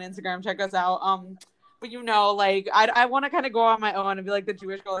couple on Instagram. Check us out. But like, I want to kind of go on my own and be like the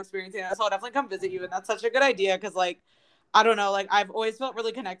Jewish girl experiencing it. So I'll definitely come visit you. And that's such a good idea because, like, I don't know, like I've always felt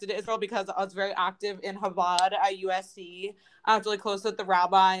really connected to Israel because I was very active in Chabad at USC. I was really close with the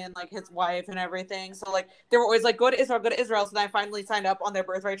rabbi and like his wife and everything. So like they were always like, go to Israel, go to Israel. So then I finally signed up on their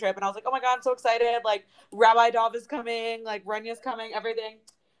birthright trip and I was like, oh my God, I'm so excited. Like Rabbi Dov is coming, like Renya's coming, everything.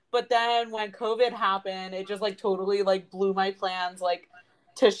 But then when COVID happened, it just like totally like blew my plans like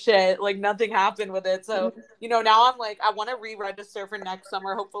to shit. Like nothing happened with it. So, now I'm like, I want to re-register for next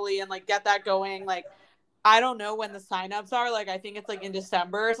summer, hopefully, and like get that going. Like I don't know when the signups are. Like, I think it's like in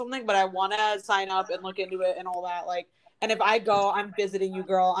December or something, but I want to sign up and look into it and all that. Like, and if I go, I'm visiting you,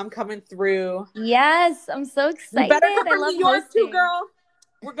 girl. I'm coming through. Yes, I'm so You excited. better come I from love New York too, hosting. girl.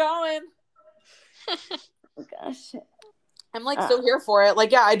 We're going. Oh gosh. I'm like Uh, so here for it.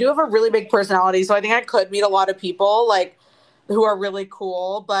 Like, yeah, I do have a really big personality, so I think I could meet a lot of people like who are really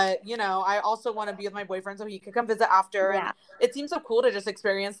cool. But I also want to be with my boyfriend so he could come visit after. And yeah. it seems so cool to just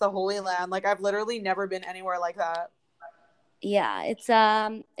experience the Holy Land. Like, I've literally never been anywhere like that. Yeah, it's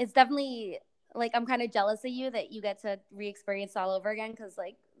definitely like I'm kind of jealous of you that you get to re-experience all over again because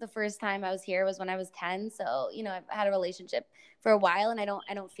like the first time I was here was when I was 10, so I've had a relationship for a while and I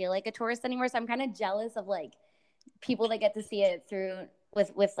don't feel like a tourist anymore, so I'm kind of jealous of like people that get to see it through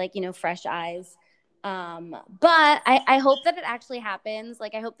with like fresh eyes. But I hope that it actually happens.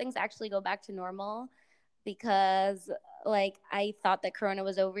 Like I hope things actually go back to normal because like I thought that corona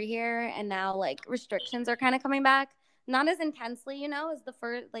was over here and now like restrictions are kind of coming back, not as intensely as the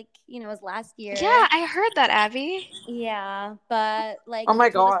first like as last Yeah, year. I heard that, Abby. Yeah, but like Oh they my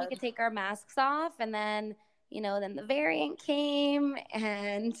told us we God. could take our masks off, and then then the variant came,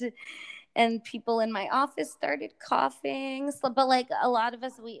 and people in my office started coughing. So, but like a lot of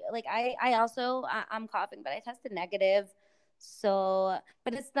us, we like I also I'm coughing, but I tested negative. So,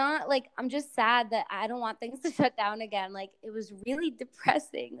 but it's not like I'm just sad that I don't want things to shut down again. Like it was really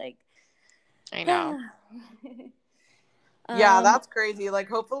depressing. Like, I know. Yeah, um, that's crazy. Like,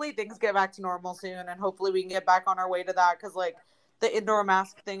 hopefully things get back to normal soon, and hopefully we can get back on our way to that. Because like the indoor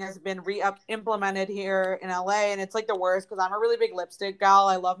mask thing has been implemented here in LA, and it's like the worst. Because I'm a really big lipstick gal.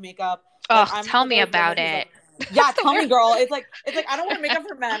 I love makeup. Like, Oh, I'm one tell of me those women about who's it. like, yeah, The tell me, worst. girl. It's like I don't wear makeup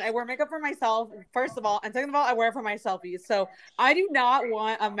for men. I wear makeup for myself, first of all, and second of all, I wear it for my selfies. So I do not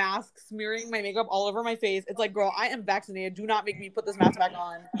want a mask smearing my makeup all over my face. It's like, girl, I am vaccinated. Do not make me put this mask back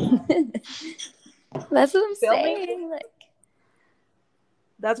on. that's what I'm Feel me? saying. Like,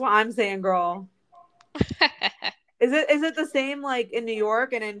 That's what I'm saying, girl. Is it the same like in New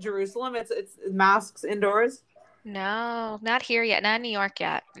York and in Jerusalem? It's masks indoors, No, not here yet. Not in New York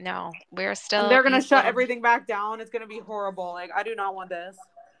yet. No, we're and still they're gonna these shut little. everything back down. It's gonna be horrible. Like, I do not want this.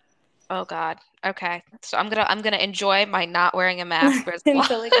 Oh God. Okay. So I'm gonna enjoy my not wearing a mask for as long.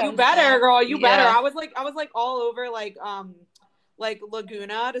 until it You comes better, back. girl. You better. Yeah. I was like all over like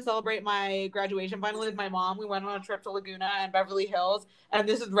Laguna to celebrate my graduation finally with my mom. We went on a trip to Laguna and Beverly Hills, and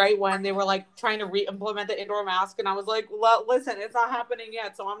this is right when they were like trying to re-implement the indoor mask, and I was like, listen, it's not happening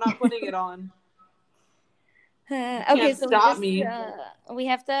yet, so I'm not putting it on. You Okay, can't so we stop just me. we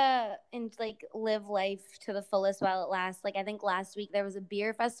have to like live life to the fullest while it lasts. Like I think last week there was a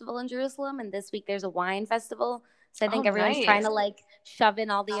beer festival in Jerusalem, and this week there's a wine festival. So I Oh, think everyone's trying nice. to like shove in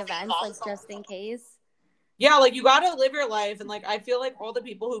all the events, like just in case. Yeah, like you gotta live your life, and like I feel like all the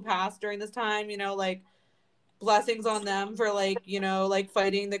people who passed during this time, like blessings on them for like like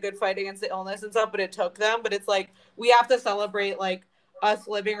fighting the good fight against the illness and stuff, but it took them. But it's like we have to celebrate like us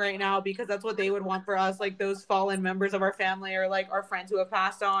living right now because that's what they would want for us, like those fallen members of our family or like our friends who have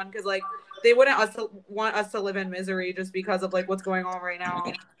passed on, because like they wouldn't want us to live in misery just because of like what's going on right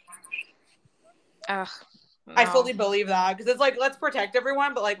now. Ugh, I no. fully believe that, because it's like, let's protect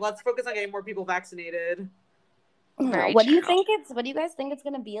everyone, but like let's focus on getting more people vaccinated. Very What do you true. think it's? What do you guys think it's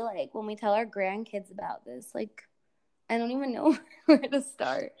gonna be like when we tell our grandkids about this? Like, I don't even know where to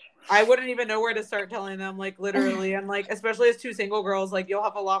start. I wouldn't even know where to start telling them, like literally, and like especially as two single girls, like you'll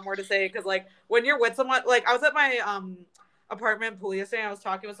have a lot more to say, because like when you're with someone, like I was at my apartment pool yesterday, and I was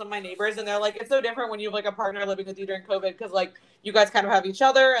talking with some of my neighbors, and they're like, it's so different when you have like a partner living with you during COVID, because like you guys kind of have each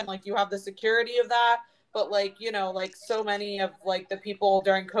other, and like you have the security of that, but like like so many of like the people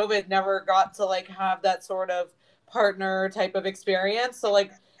during COVID never got to like have that sort of partner type of experience, so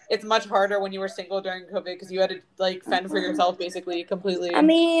like it's much harder when you were single during COVID because you had to like fend for yourself basically I completely.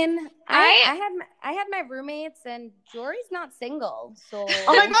 mean, I I had my roommates, and Jory's not single,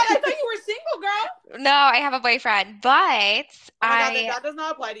 Oh my so God, I thought you were single, girl. No, I have a boyfriend, but Oh my God, then I that does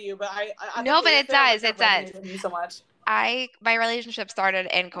not apply to you. But I think no, what but you're it saying does. wouldn't have It does. resonated with me so much. My relationship started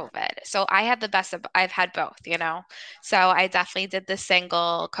in COVID. So I had the best of I've had both. So I definitely did the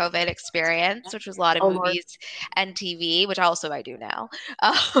single COVID experience, which was a lot of Oh Lord. movies and TV, which also I do now.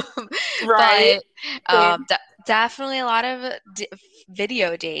 Right. But Same. definitely a lot of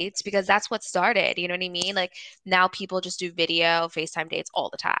video dates because that's what started. You know what I mean? Like now people just do video, FaceTime dates all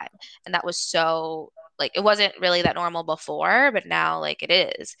the time. And that was so like it wasn't really that normal before, but now like it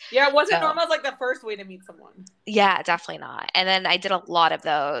is. Yeah, it wasn't So normal as like the first way to meet someone. yeah, definitely not. And then I did a lot of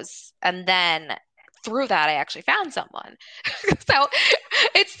those. And then through that, I actually found someone. So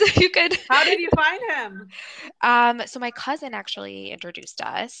it's, you could, How did you find him? so my cousin actually introduced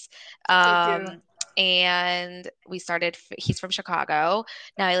us. So cute. And we started, he's from Chicago.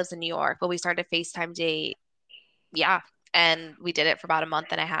 Now he lives in New York, but we started a FaceTime date. Yeah. And we did it for about a month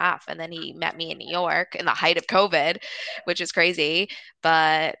and a half. And then he met me in New York in the height of COVID, which is crazy.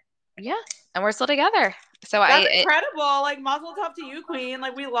 But yeah, and we're still together. So That's incredible. Like, mazel tov to you, queen.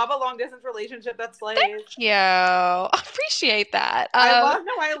 Like, we love a long distance relationship that slays. thank you. I appreciate that. I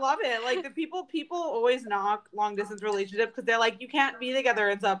love it. Like, the people always knock long distance relationship because they're like, you can't be together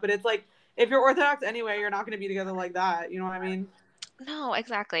and stuff. But it's like, if you're Orthodox anyway, you're not going to be together like that. You know what I mean? No,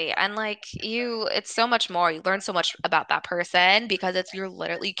 exactly. And like it's so much more. You learn so much about that person because you're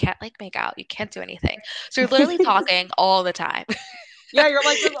literally, you can't like make out, you can't do anything. So you're literally talking all the time. Yeah, you're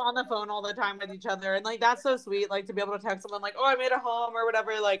like just on the phone all the time with each other. And like that's so sweet, like to be able to text someone like, oh, I made a home or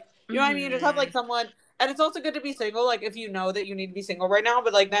whatever. Like, you know what I mean? Just have like someone, and it's also good to be single, like if you know that you need to be single right now,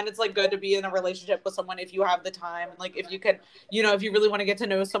 but like then it's like good to be in a relationship with someone if you have the time. And like if you can, you know, if you really want to get to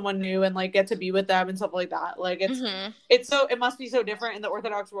know someone new and like get to be with them and stuff like that. Like it's so, it must be so different in the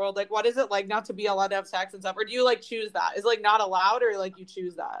Orthodox world. Like what is it like not to be allowed to have sex and stuff? Or do you like choose that? Is like not allowed or like you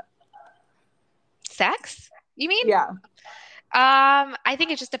choose that? Sex? You mean? Yeah. I think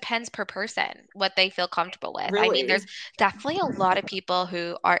it just depends per person what they feel comfortable with. I mean, Really? there's definitely a lot of people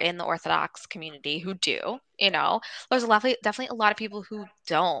who are in the Orthodox community who do, you know. There's definitely a lot of people who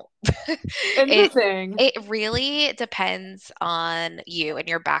don't. It Interesting. it really depends on you and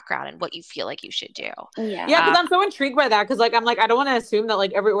your background and what you feel like you should do. Yeah. Yeah, because I'm so intrigued by that. Because like I'm like I don't want to assume that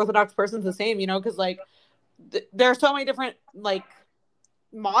like every Orthodox person's the same, you know? Because like there are so many different like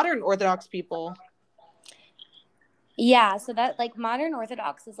modern Orthodox people. Yeah, so that like modern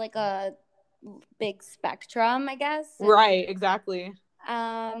Orthodox is like a big spectrum, I guess. And, Right, exactly.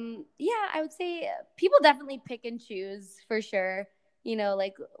 yeah, I would say people definitely pick and choose for sure, you know,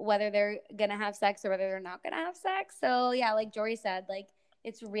 like whether they're gonna have sex or whether they're not gonna have sex. So yeah, like Jory said, like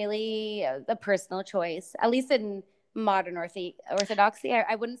it's really a personal choice, at least in modern Orthodoxy.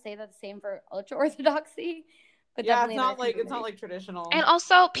 I wouldn't say that the same for ultra Orthodoxy, but Yeah, definitely in our it's not community. like traditional. And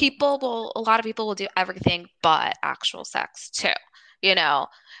also a lot of people will do everything but actual sex too, you know,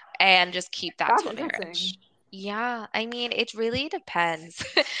 and just keep that That's till interesting. marriage. Yeah, I mean, it really depends.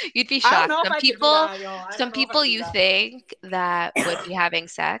 You'd be I don't shocked. know if I could do that, y'all. I Some don't know if I people could do you that. think that would be having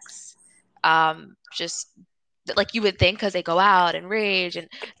sex, just like you would think because they go out and rage and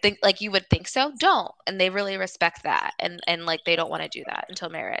think like you would think so, don't. And they really respect that and like they don't want to do that until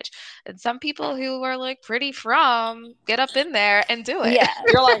marriage. And some people who are like pretty from get up in there and do it. Yeah.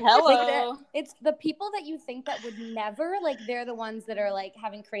 You're like, Like hello. it's the people that you think that would never, like they're the ones that are like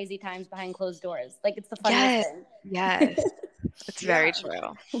having crazy times behind closed doors. Like it's the funniest Yes, thing. yes. It's very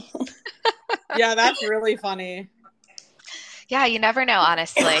Yeah. true. Yeah, that's really funny. Yeah, you never know,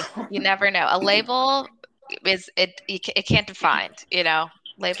 honestly. You never know. A label it can't define, you know.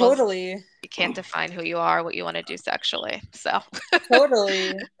 Labels, Totally. you can't define who you are, what you want to do sexually. So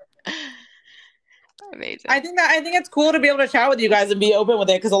Totally. amazing. I think it's cool to be able to chat with you guys and be open with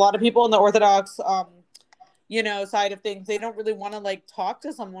it because a lot of people in the Orthodox you know, side of things, they don't really want to like talk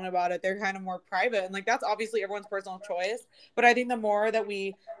to someone about it. They're kind of more private. And like that's obviously everyone's personal choice. But I think the more that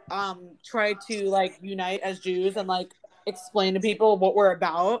we try to like unite as Jews and like explain to people what we're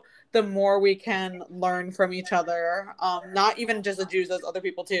about, the more we can learn from each other. Not even just the Jews, as other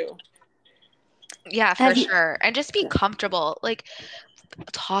people too. Yeah, for sure. And just be comfortable like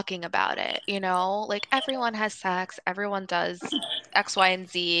talking about it, you know? Like everyone has sex, everyone does X, Y, and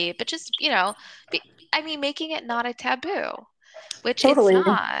Z, but just, you know, I mean, making it not a taboo, which it's Totally.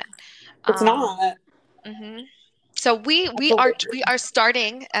 not. It's Um, not. mhm. So we Absolutely. are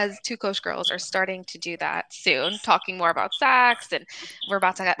starting as two Kosh girls are starting to do that soon, talking more about sex, and we're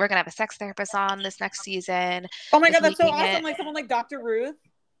gonna have a sex therapist on this next season, Oh my just God, that's so making awesome. it. Like someone like Dr. Ruth.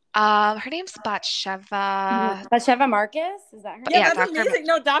 Her name's Batsheva. Batsheva Marcus, is that her Yeah, name? Yeah, that's Dr. amazing.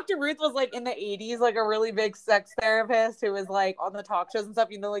 No, Dr. Ruth was like in the 80s, like a really big sex therapist who was like on the talk shows and stuff,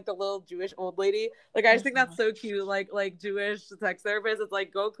 you know, like the little Jewish old lady. Like I just think that's so cute. Like Jewish sex therapist. It's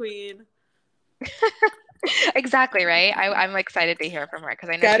like go queen. Exactly, right? I'm excited to hear from her because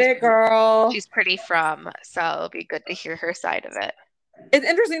I know Get it, girl. she's pretty from, so it'll be good to hear her side of it. It's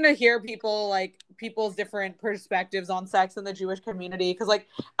interesting to hear people like people's different perspectives on sex in the Jewish community because like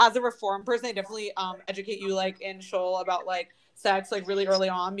as a reform person, they definitely educate you like in shul about like sex like really early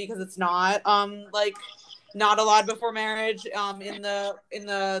on because it's not like not allowed before marriage in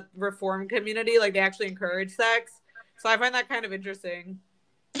the reform community. Like they actually encourage sex. So I find that kind of interesting.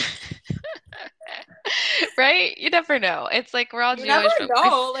 Right? You never know. It's like we're all You never Jewish, but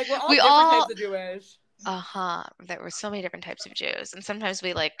know. Like we're all we different all types of Jewish. uh-huh. There were so many different types of Jews, and sometimes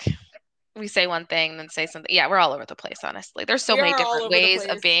we say one thing, then say something. Yeah, we're all over the place, honestly. There's so We many are all different over the ways of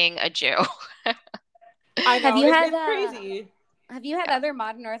place. being a Jew. I Have know you had it's crazy. have you had other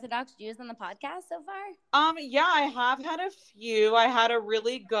modern Orthodox Jews on the podcast so far? Yeah, I have had a few. I had a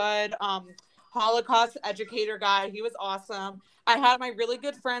really good Holocaust educator guy. He was awesome. I had my really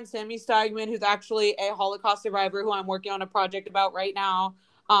good friend Sammy Steigman, who's actually a Holocaust survivor who I'm working on a project about right now.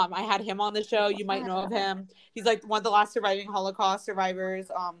 I had him on the show. You might know of him. He's like one of the last surviving Holocaust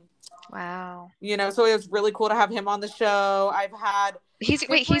survivors. Wow. You know, so it was really cool to have him on the show. I've had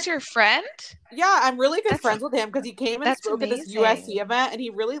he's your friend? Yeah, I'm really good friends with him because he came and That's spoke at this amazing. USC event, and he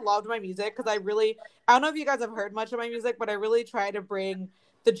really loved my music because I don't know if you guys have heard much of my music, but I really try to bring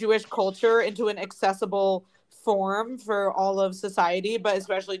the Jewish culture into an accessible form for all of society, but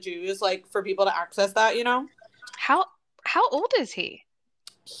especially Jews, like for people to access that, you know? How old is he?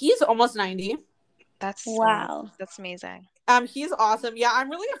 He's almost 90. Wow. That's amazing. He's awesome. Yeah, I'm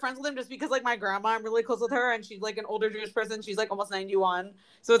really good friends with him just because like my grandma, I'm really close with her, and she's like an older Jewish person. She's like almost 91.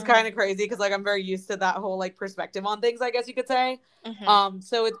 So it's kind of crazy because like I'm very used to that whole like perspective on things, I guess you could say.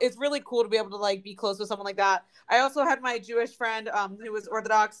 So it's really cool to be able to like be close with someone like that. I also had my Jewish friend who was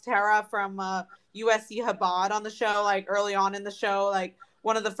Orthodox, Tara from USC Chabad on the show, like early on in the show, like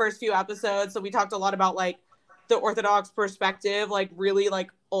one of the first few episodes. So we talked a lot about like the Orthodox perspective, like really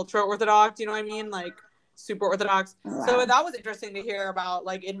like ultra Orthodox, you know what I mean? Like super Orthodox. Wow. So that was interesting to hear about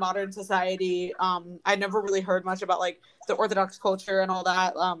like in modern society. I never really heard much about like the Orthodox culture and all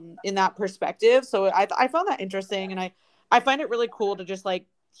that in that perspective. So I found that interesting, and I find it really cool to just like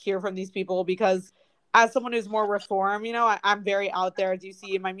hear from these people because as someone who's more reform, you know, I'm very out there, as you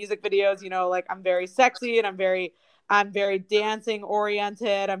see in my music videos, you know, like I'm very sexy and I'm very dancing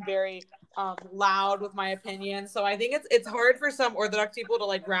oriented. I'm very loud with my opinion. So I think it's hard for some Orthodox people to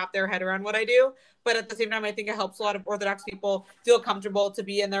like wrap their head around what I do. But at the same time, I think it helps a lot of Orthodox people feel comfortable to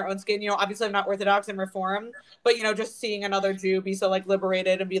be in their own skin. You know, obviously I'm not Orthodox and Reformed, but you know, just seeing another Jew be so like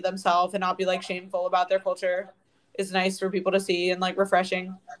liberated and be themselves and not be like shameful about their culture is nice for people to see and like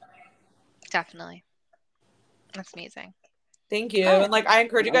refreshing. Definitely. That's amazing. Thank you. And like I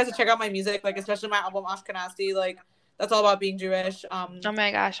encourage you guys to check out my music, like especially my album Ashkenazi. Like that's all about being Jewish. Oh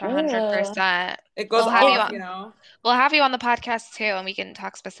my gosh, 100%. It goes off, you know. We'll have you on the podcast too, and we can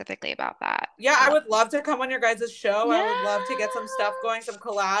talk specifically about that. Yeah, I would love to come on your guys' show. I would love to get some stuff going, some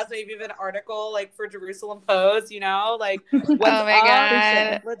collabs, maybe even an article like for Jerusalem Post, you know, like oh my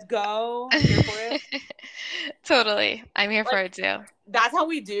god, let's go. I'm here for it. Totally, I'm here like, for it too. That's how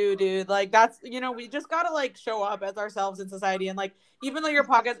we do, dude. Like that's, you know, we just gotta like show up as ourselves in society. And like even though your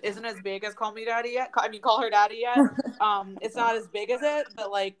podcast isn't as big as Call Me Daddy yet, Call Her Daddy yet, it's not as big as it,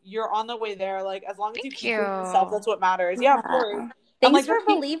 but like you're on the way there. Like as long as you keep yourself, that's what matters. Yeah, of course. Thanks for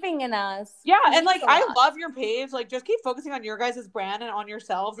believing in us. Yeah, and like I love your page. Like just keep focusing on your guys' brand and on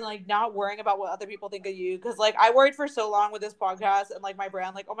yourselves and like not worrying about what other people think of you. Cause like I worried for so long with this podcast and like my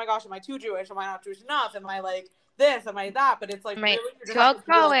brand, like, oh my gosh, am I too Jewish? Am I not Jewish enough? Am I like this? Am I that? But it's like really too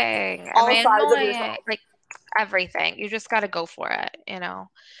outgoing. Am I annoying? Like everything. You just gotta go for it, you know.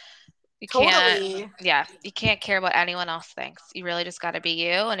 You can't care what anyone else thinks. You really just got to be you.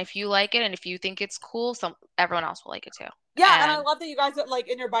 And if you like it and if you think it's cool, everyone else will like it too. Yeah, and I love that you guys like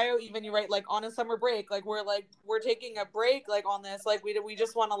in your bio even you write like on a summer break, like we're taking a break like on this, like we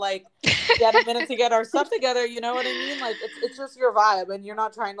just want to like get a minute to get our stuff together. You know what I mean? Like it's just your vibe, and you're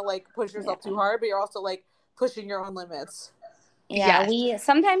not trying to like push yourself too hard, but you're also like pushing your own limits. Yeah,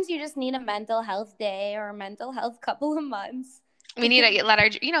 sometimes you just need a mental health day or a mental health couple of months. We need to let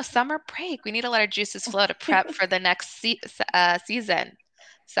our, summer break. We need to let our juices flow to prep for the next season.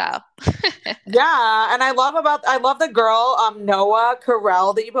 So. Yeah, and I love the girl Noah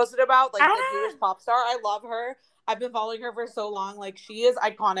Carell that you posted about, like the Jewish pop star. I love her. I've been following her for so long. Like she is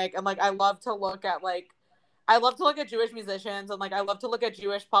iconic, and like I love to look at Jewish musicians, and like I love to look at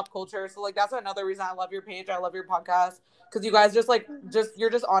Jewish pop culture. So like that's another reason I love your page. I love your podcast. Because you guys you're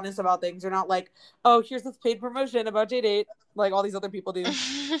just honest about things. You're not like, oh, here's this paid promotion about J-Date, like all these other people do. Like,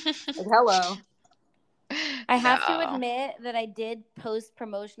 hello. I have to admit that I did post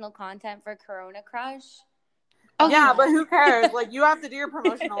promotional content for Corona Crush. Oh yeah, but who cares? Like you have to do your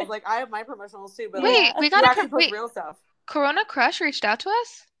promotionals. Like I have my promotionals too. But wait, we gotta post real stuff. Corona Crush reached out to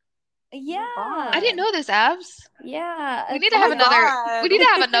us. Yeah, I didn't know this, Abs. Yeah, we need to have another. We need to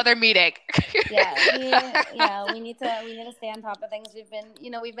have another meeting. We need to stay on top of things.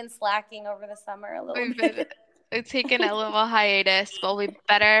 We've been slacking over the summer a little bit. We've taken a little hiatus, but we'll be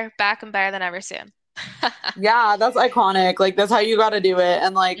back and better than ever soon. Yeah, that's iconic. Like that's how you got to do it,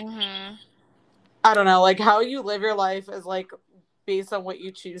 and like I don't know, like how you live your life is like based on what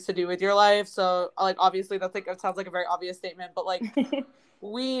you choose to do with your life. So like obviously that's like it sounds like a very obvious statement, but like.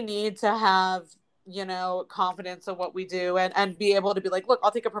 We need to have, confidence in what we do and be able to be like, look,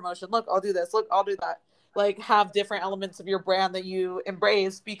 I'll take a promotion. Look, I'll do this. Look, I'll do that. Like have different elements of your brand that you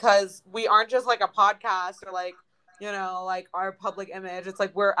embrace because we aren't just like a podcast or like, you know, like our public image. It's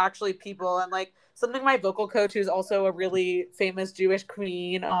like we're actually people. And like something my vocal coach, who's also a really famous Jewish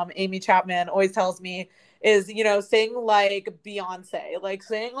queen, Amy Chapman, always tells me is, you know, sing like Beyonce, like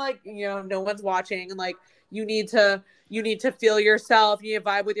saying like, you know, no one's watching, and like you need to feel yourself, you need to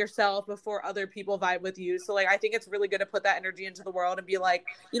vibe with yourself before other people vibe with you. So like I think it's really good to put that energy into the world and be like,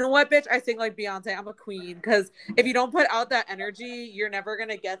 you know what, bitch, I sing like Beyonce, I'm a queen. Because if you don't put out that energy, you're never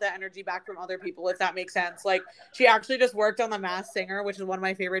gonna get that energy back from other people, if that makes sense. Like she actually just worked on The Masked Singer, which is one of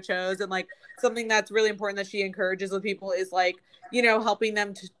my favorite shows, and like something that's really important that she encourages with people is like, you know, helping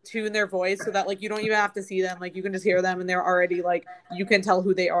them to tune their voice so that like you don't even have to see them, like you can just hear them and they're already like, you can tell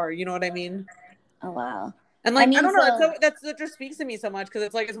who they are, you know what I mean? Oh wow. And I like I mean, don't know, so that just speaks to me so much, because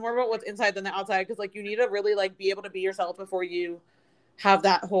it's like it's more about what's inside than the outside, because like you need to really like be able to be yourself before you have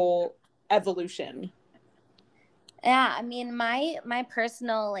that whole evolution. yeah, I mean, my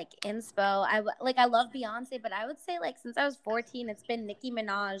personal like inspo, I love Beyonce, but I would say like since I was 14, it's been Nicki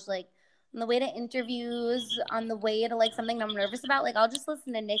Minaj. Like on the way to interviews, on the way to like something I'm nervous about, like I'll just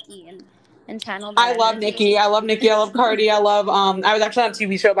listen to Nicki and channel that I love energy. Nicki. I love Nicki. I love Cardi. I love I was actually on a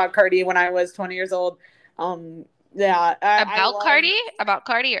TV show about Cardi when I was 20 years old. Yeah, I About love Cardi? About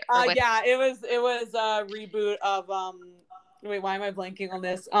Cardi or with? yeah, it was a reboot of wait, why am I blanking on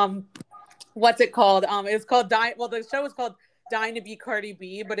this? What's it called? It's called Die. Well, the show was called Dying to Be Cardi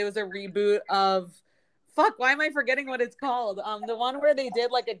B, but it was a reboot of fuck. Why am I forgetting what it's called? The one where they did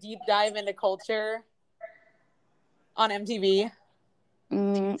like a deep dive into culture on MTV.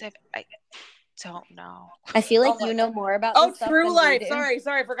 Mm, I don't know. I feel like Oh you my. know more about Oh, this stuff True than we Life. do.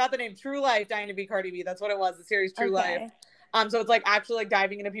 Sorry, I forgot the name. True Life, Dying to Be Cardi B. That's what it was. The series True Life. Okay. So it's like actually like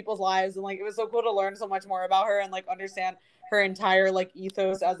diving into people's lives, and like it was so cool to learn so much more about her and like understand her entire like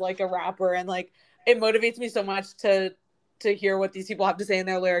ethos as like a rapper, and like it motivates me so much to hear what these people have to say in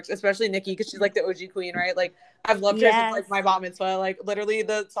their lyrics, especially Nicki, because she's like the OG queen, right? Like I've loved her since Yes. like my bat mitzvah. Like literally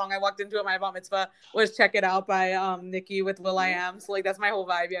the song I walked into at my bat mitzvah was "Check It Out" by Nicki with Will I Am. So like that's my whole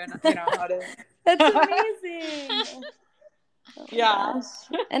vibe. You know how to. That's amazing. Oh my Yeah. gosh.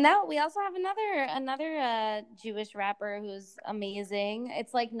 And now we also have another Jewish rapper who's amazing.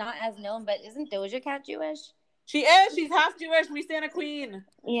 It's like not as known, but isn't Doja Cat Jewish? She is. She's half Jewish. We stand a queen.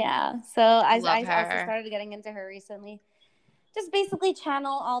 Yeah. So I Love also her. started getting into her recently. Just basically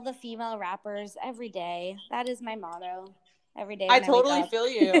channel all the female rappers every day. That is my motto. Every day I when I wake totally up. feel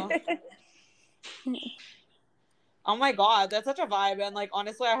you. Oh my god, that's such a vibe, and like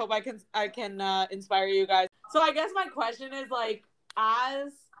honestly, I hope I can inspire you guys. So I guess my question is like,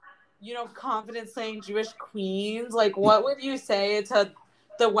 as you know, confident saying Jewish queens, like what would you say to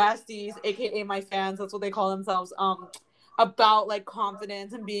the Westies, aka my fans, that's what they call themselves, about like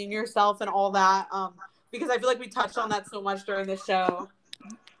confidence and being yourself and all that, because I feel like we touched on that so much during this show.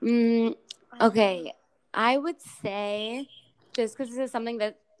 Okay. I would say, just because this is something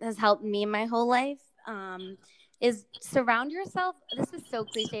that has helped me my whole life, is surround yourself. This is so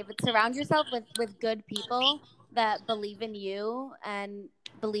cliche, but surround yourself with good people that believe in you and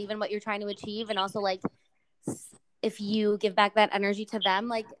believe in what you're trying to achieve, and also like if you give back that energy to them,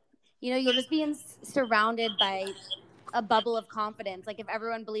 like you'll just be surrounded by a bubble of confidence. Like if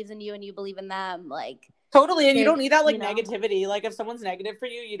everyone believes in you and you believe in them, like Totally, and you they, don't need that like you know. negativity. Like if someone's negative for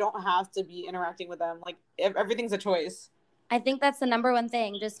you, you don't have to be interacting with them. Like everything's a choice. I think that's the number one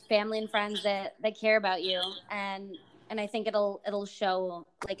thing, just family and friends that care about you, and I think it'll show,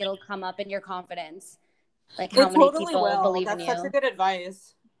 like it'll come up in your confidence, like how It many totally people will. believe in That's such a you. good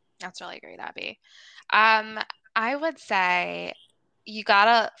advice. That's really great, Abby. I would say you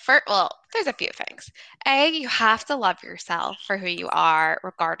gotta first, well, there's a few things. A, you have to love yourself for who you are,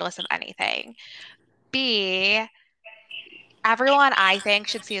 regardless of anything. B, everyone I think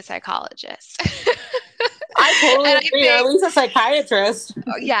should see a psychologist. I totally And I agree, or at think, least a psychiatrist.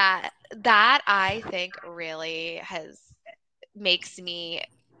 yeah, that I think really makes me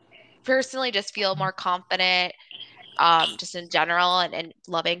personally just feel more confident, just in general and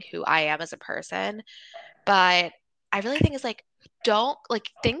loving who I am as a person. But I really think it's like, don't like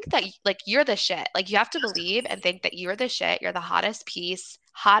think that like you're the shit. Like you have to believe and think that you're the shit. You're the hottest piece,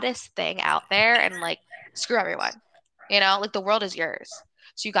 hottest thing out there, and like screw everyone. Like the world is yours.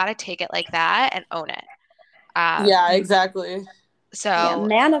 So you got to take it like that and own it. Yeah, exactly. Yeah, So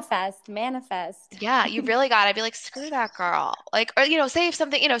manifest. yeah, you really gotta be like, screw that girl. Like, or say if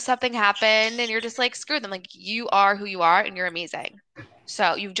something happened and you're just like, screw them. Like you are who you are and you're amazing.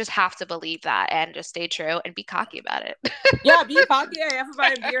 So you just have to believe that and just stay true and be cocky about it. Yeah, be cocky AF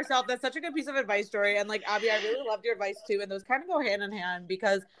about it and be yourself. That's such a good piece of advice, Story. And like Abby, I really loved your advice too. And those kind of go hand in hand,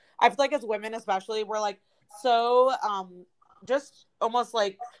 because I feel like as women especially, we're like so just almost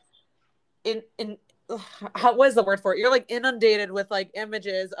like in what is the word for it? You're like inundated with like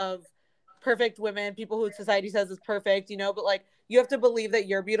images of perfect women, people who society says is perfect, but like you have to believe that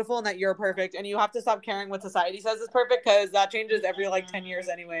you're beautiful and that you're perfect, and you have to stop caring what society says is perfect, because that changes every like 10 years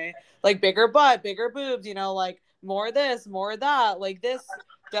anyway. Like bigger butt, bigger boobs, like more this, more that, like this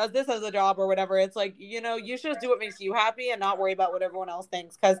does this as a job or whatever. It's like, you should just do what makes you happy and not worry about what everyone else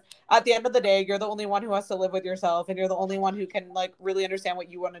thinks, because at the end of the day, you're the only one who has to live with yourself, and you're the only one who can like really understand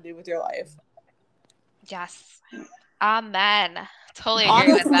what you want to do with your life. Yes. Amen. Totally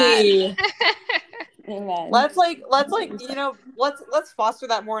agree with Honestly, that. Amen. let's foster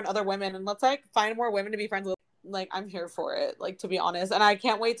that more in other women, and let's like find more women to be friends with. Like, I'm here for it, like, to be honest, and I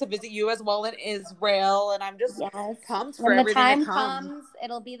can't wait to visit you as well in Israel, and I'm just pumped for everything to come. When the time comes,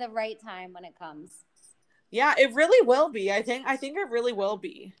 it'll be the right time when it comes. Yeah, it really will be. I think it really will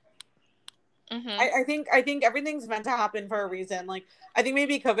be. Mm-hmm. I think everything's meant to happen for a reason. Like, I think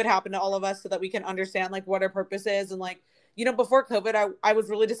maybe COVID happened to all of us so that we can understand like what our purpose is. And like, before COVID, I was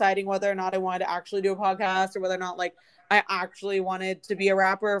really deciding whether or not I wanted to actually do a podcast, or whether or not like I actually wanted to be a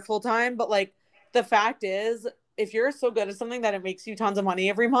rapper full time. But like, the fact is, if you're so good at something that it makes you tons of money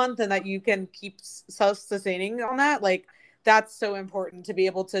every month, and that you can keep self-sustaining on that, like, that's so important to be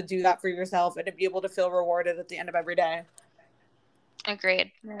able to do that for yourself and to be able to feel rewarded at the end of every day.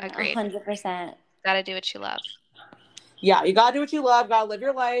 Agreed. 100%. Gotta do what you love. Yeah, you gotta do what you love, gotta live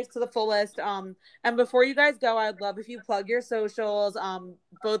your life to the fullest. And before you guys go, I'd love if you plug your socials,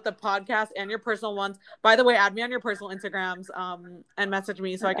 both the podcast and your personal ones. By the way, add me on your personal Instagrams, and message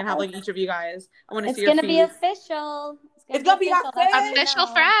me so I can have like each of you guys. I want to see your feed. It's gonna be official. It's gonna be official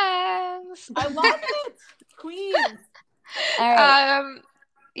friends. I love it, Queens. All right.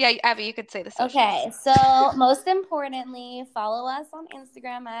 Yeah, Abby, you could say the socials. Okay, so most importantly, follow us on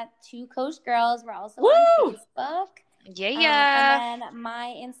Instagram at 2KoshGirls. We're also on Facebook. Yeah. And then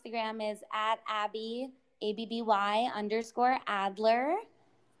my Instagram is at Abby, ABBY_Adler.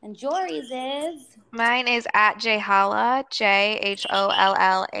 And Jory's is? Mine is at Jholla,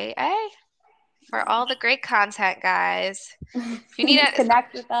 JHOLLAA. For all the great content, guys. If you need to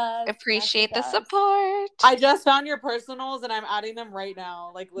connect with us, appreciate the support. I just found your personals and I'm adding them right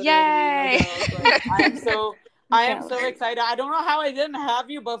now. Like, literally. Yay! Like, I am so excited. I don't know how I didn't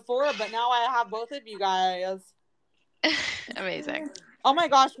have you before, but now I have both of you guys. Amazing. Oh my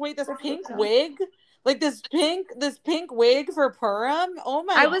gosh, wait, this pink wig? Like this pink wig for Purim? Oh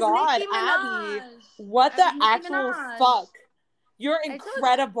my god, Abby. What the actual fuck? You're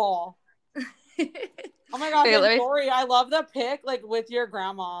incredible. Oh my gosh, Dory, I love the pic like with your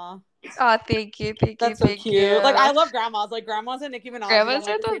grandma. Oh, thank you. That's so cute. You. Like, I love grandmas. Like, grandmas and Nicki Minaj. Grandmas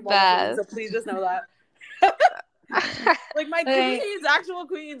are the best. So please just know that. Like, my queens, actual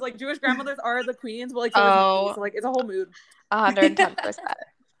queens. Like, Jewish grandmothers are the queens, but like, so like, it's a whole mood. 110%.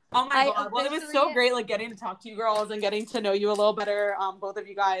 Oh my god. Well, it was so great, like, getting to talk to you girls and getting to know you a little better. Both of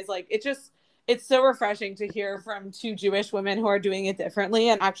you guys. Like, it's so refreshing to hear from two Jewish women who are doing it differently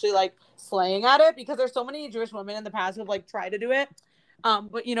and actually like slaying at it, because there's so many Jewish women in the past who've like tried to do it.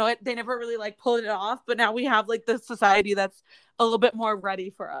 But they never really like pulled it off. But now we have like the society that's a little bit more ready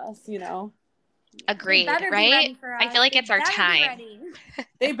for us, Agreed, right? I feel like it's our time.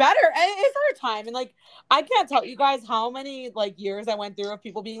 They better. It's our time. And like, I can't tell you guys how many like years I went through of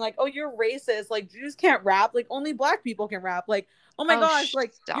people being like, oh, you're racist. Like, Jews can't rap. Like, only Black people can rap. Like, oh my gosh,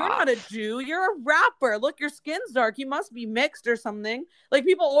 like, stop. You're not a Jew. You're a rapper. Look, your skin's dark. You must be mixed or something. Like,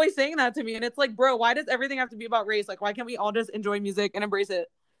 people always saying that to me. And it's like, bro, why does everything have to be about race? Like, why can't we all just enjoy music and embrace it?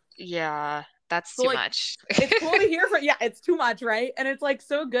 Yeah, that's too much. It's cool to hear from, it's too much, right? And it's like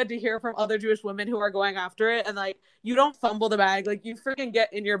so good to hear from other Jewish women who are going after it, and like, you don't fumble the bag, like, you freaking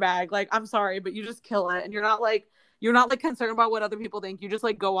get in your bag. Like, I'm sorry, but you just kill it, and you're not like concerned about what other people think. You just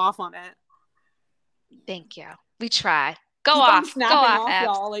like go off on it. Thank you. We try. Go Keep off,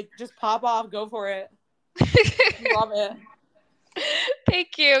 y'all. Like, just pop off, go for it. Love it.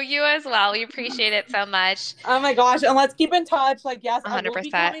 Thank you. You as well. We appreciate it so much. Oh my gosh. And let's keep in touch. Like, yes, 100%. I will be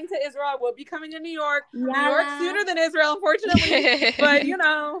coming to Israel. I will be coming to New York. Yeah. New York sooner than Israel, unfortunately. But, Yay.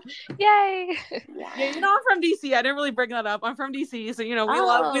 Yeah, I'm from DC. I didn't really bring that up. I'm from DC. So, we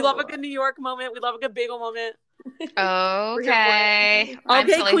love a good New York moment. We love a good bagel moment. Okay. I'm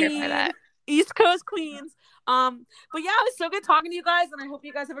totally here for that. East Coast Queens. But yeah, it was so good talking to you guys, and I hope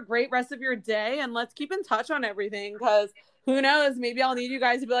you guys have a great rest of your day, and let's keep in touch on everything, because who knows, maybe I'll need you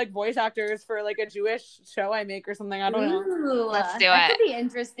guys to be like voice actors for like a Jewish show I make or something. I don't know. Let's do that could be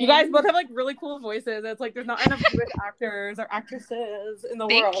interesting. You guys both have like really cool voices. It's like there's not enough Jewish actors or actresses in the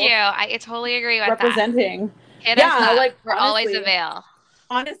world. Thank you. I totally agree with representing. Hit us up. Like, we're honestly, always available.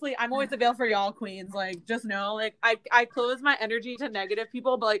 honestly, I'm always available for y'all queens. Like, just know, like, I close my energy to negative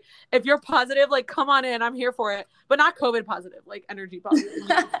people, but like, if you're positive, like, come on in. I'm here for it, but not COVID positive, like energy positive.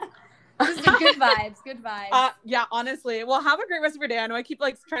 Just good vibes, good vibes. Yeah, honestly. Well, have a great rest of your day. I know I keep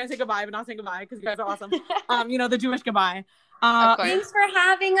like trying to say goodbye, but not saying goodbye because you guys are awesome. You know, the Jewish goodbye. Of course. Thanks for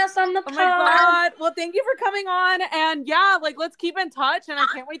having us on the pod. Oh my God. Well, thank you for coming on. And yeah, like, let's keep in touch. And I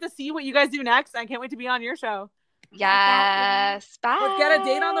can't wait to see what you guys do next. I can't wait to be on your show. Yes. Bye. Let's get a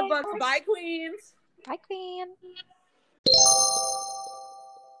date on the books. Bye, queens. Bye, queen.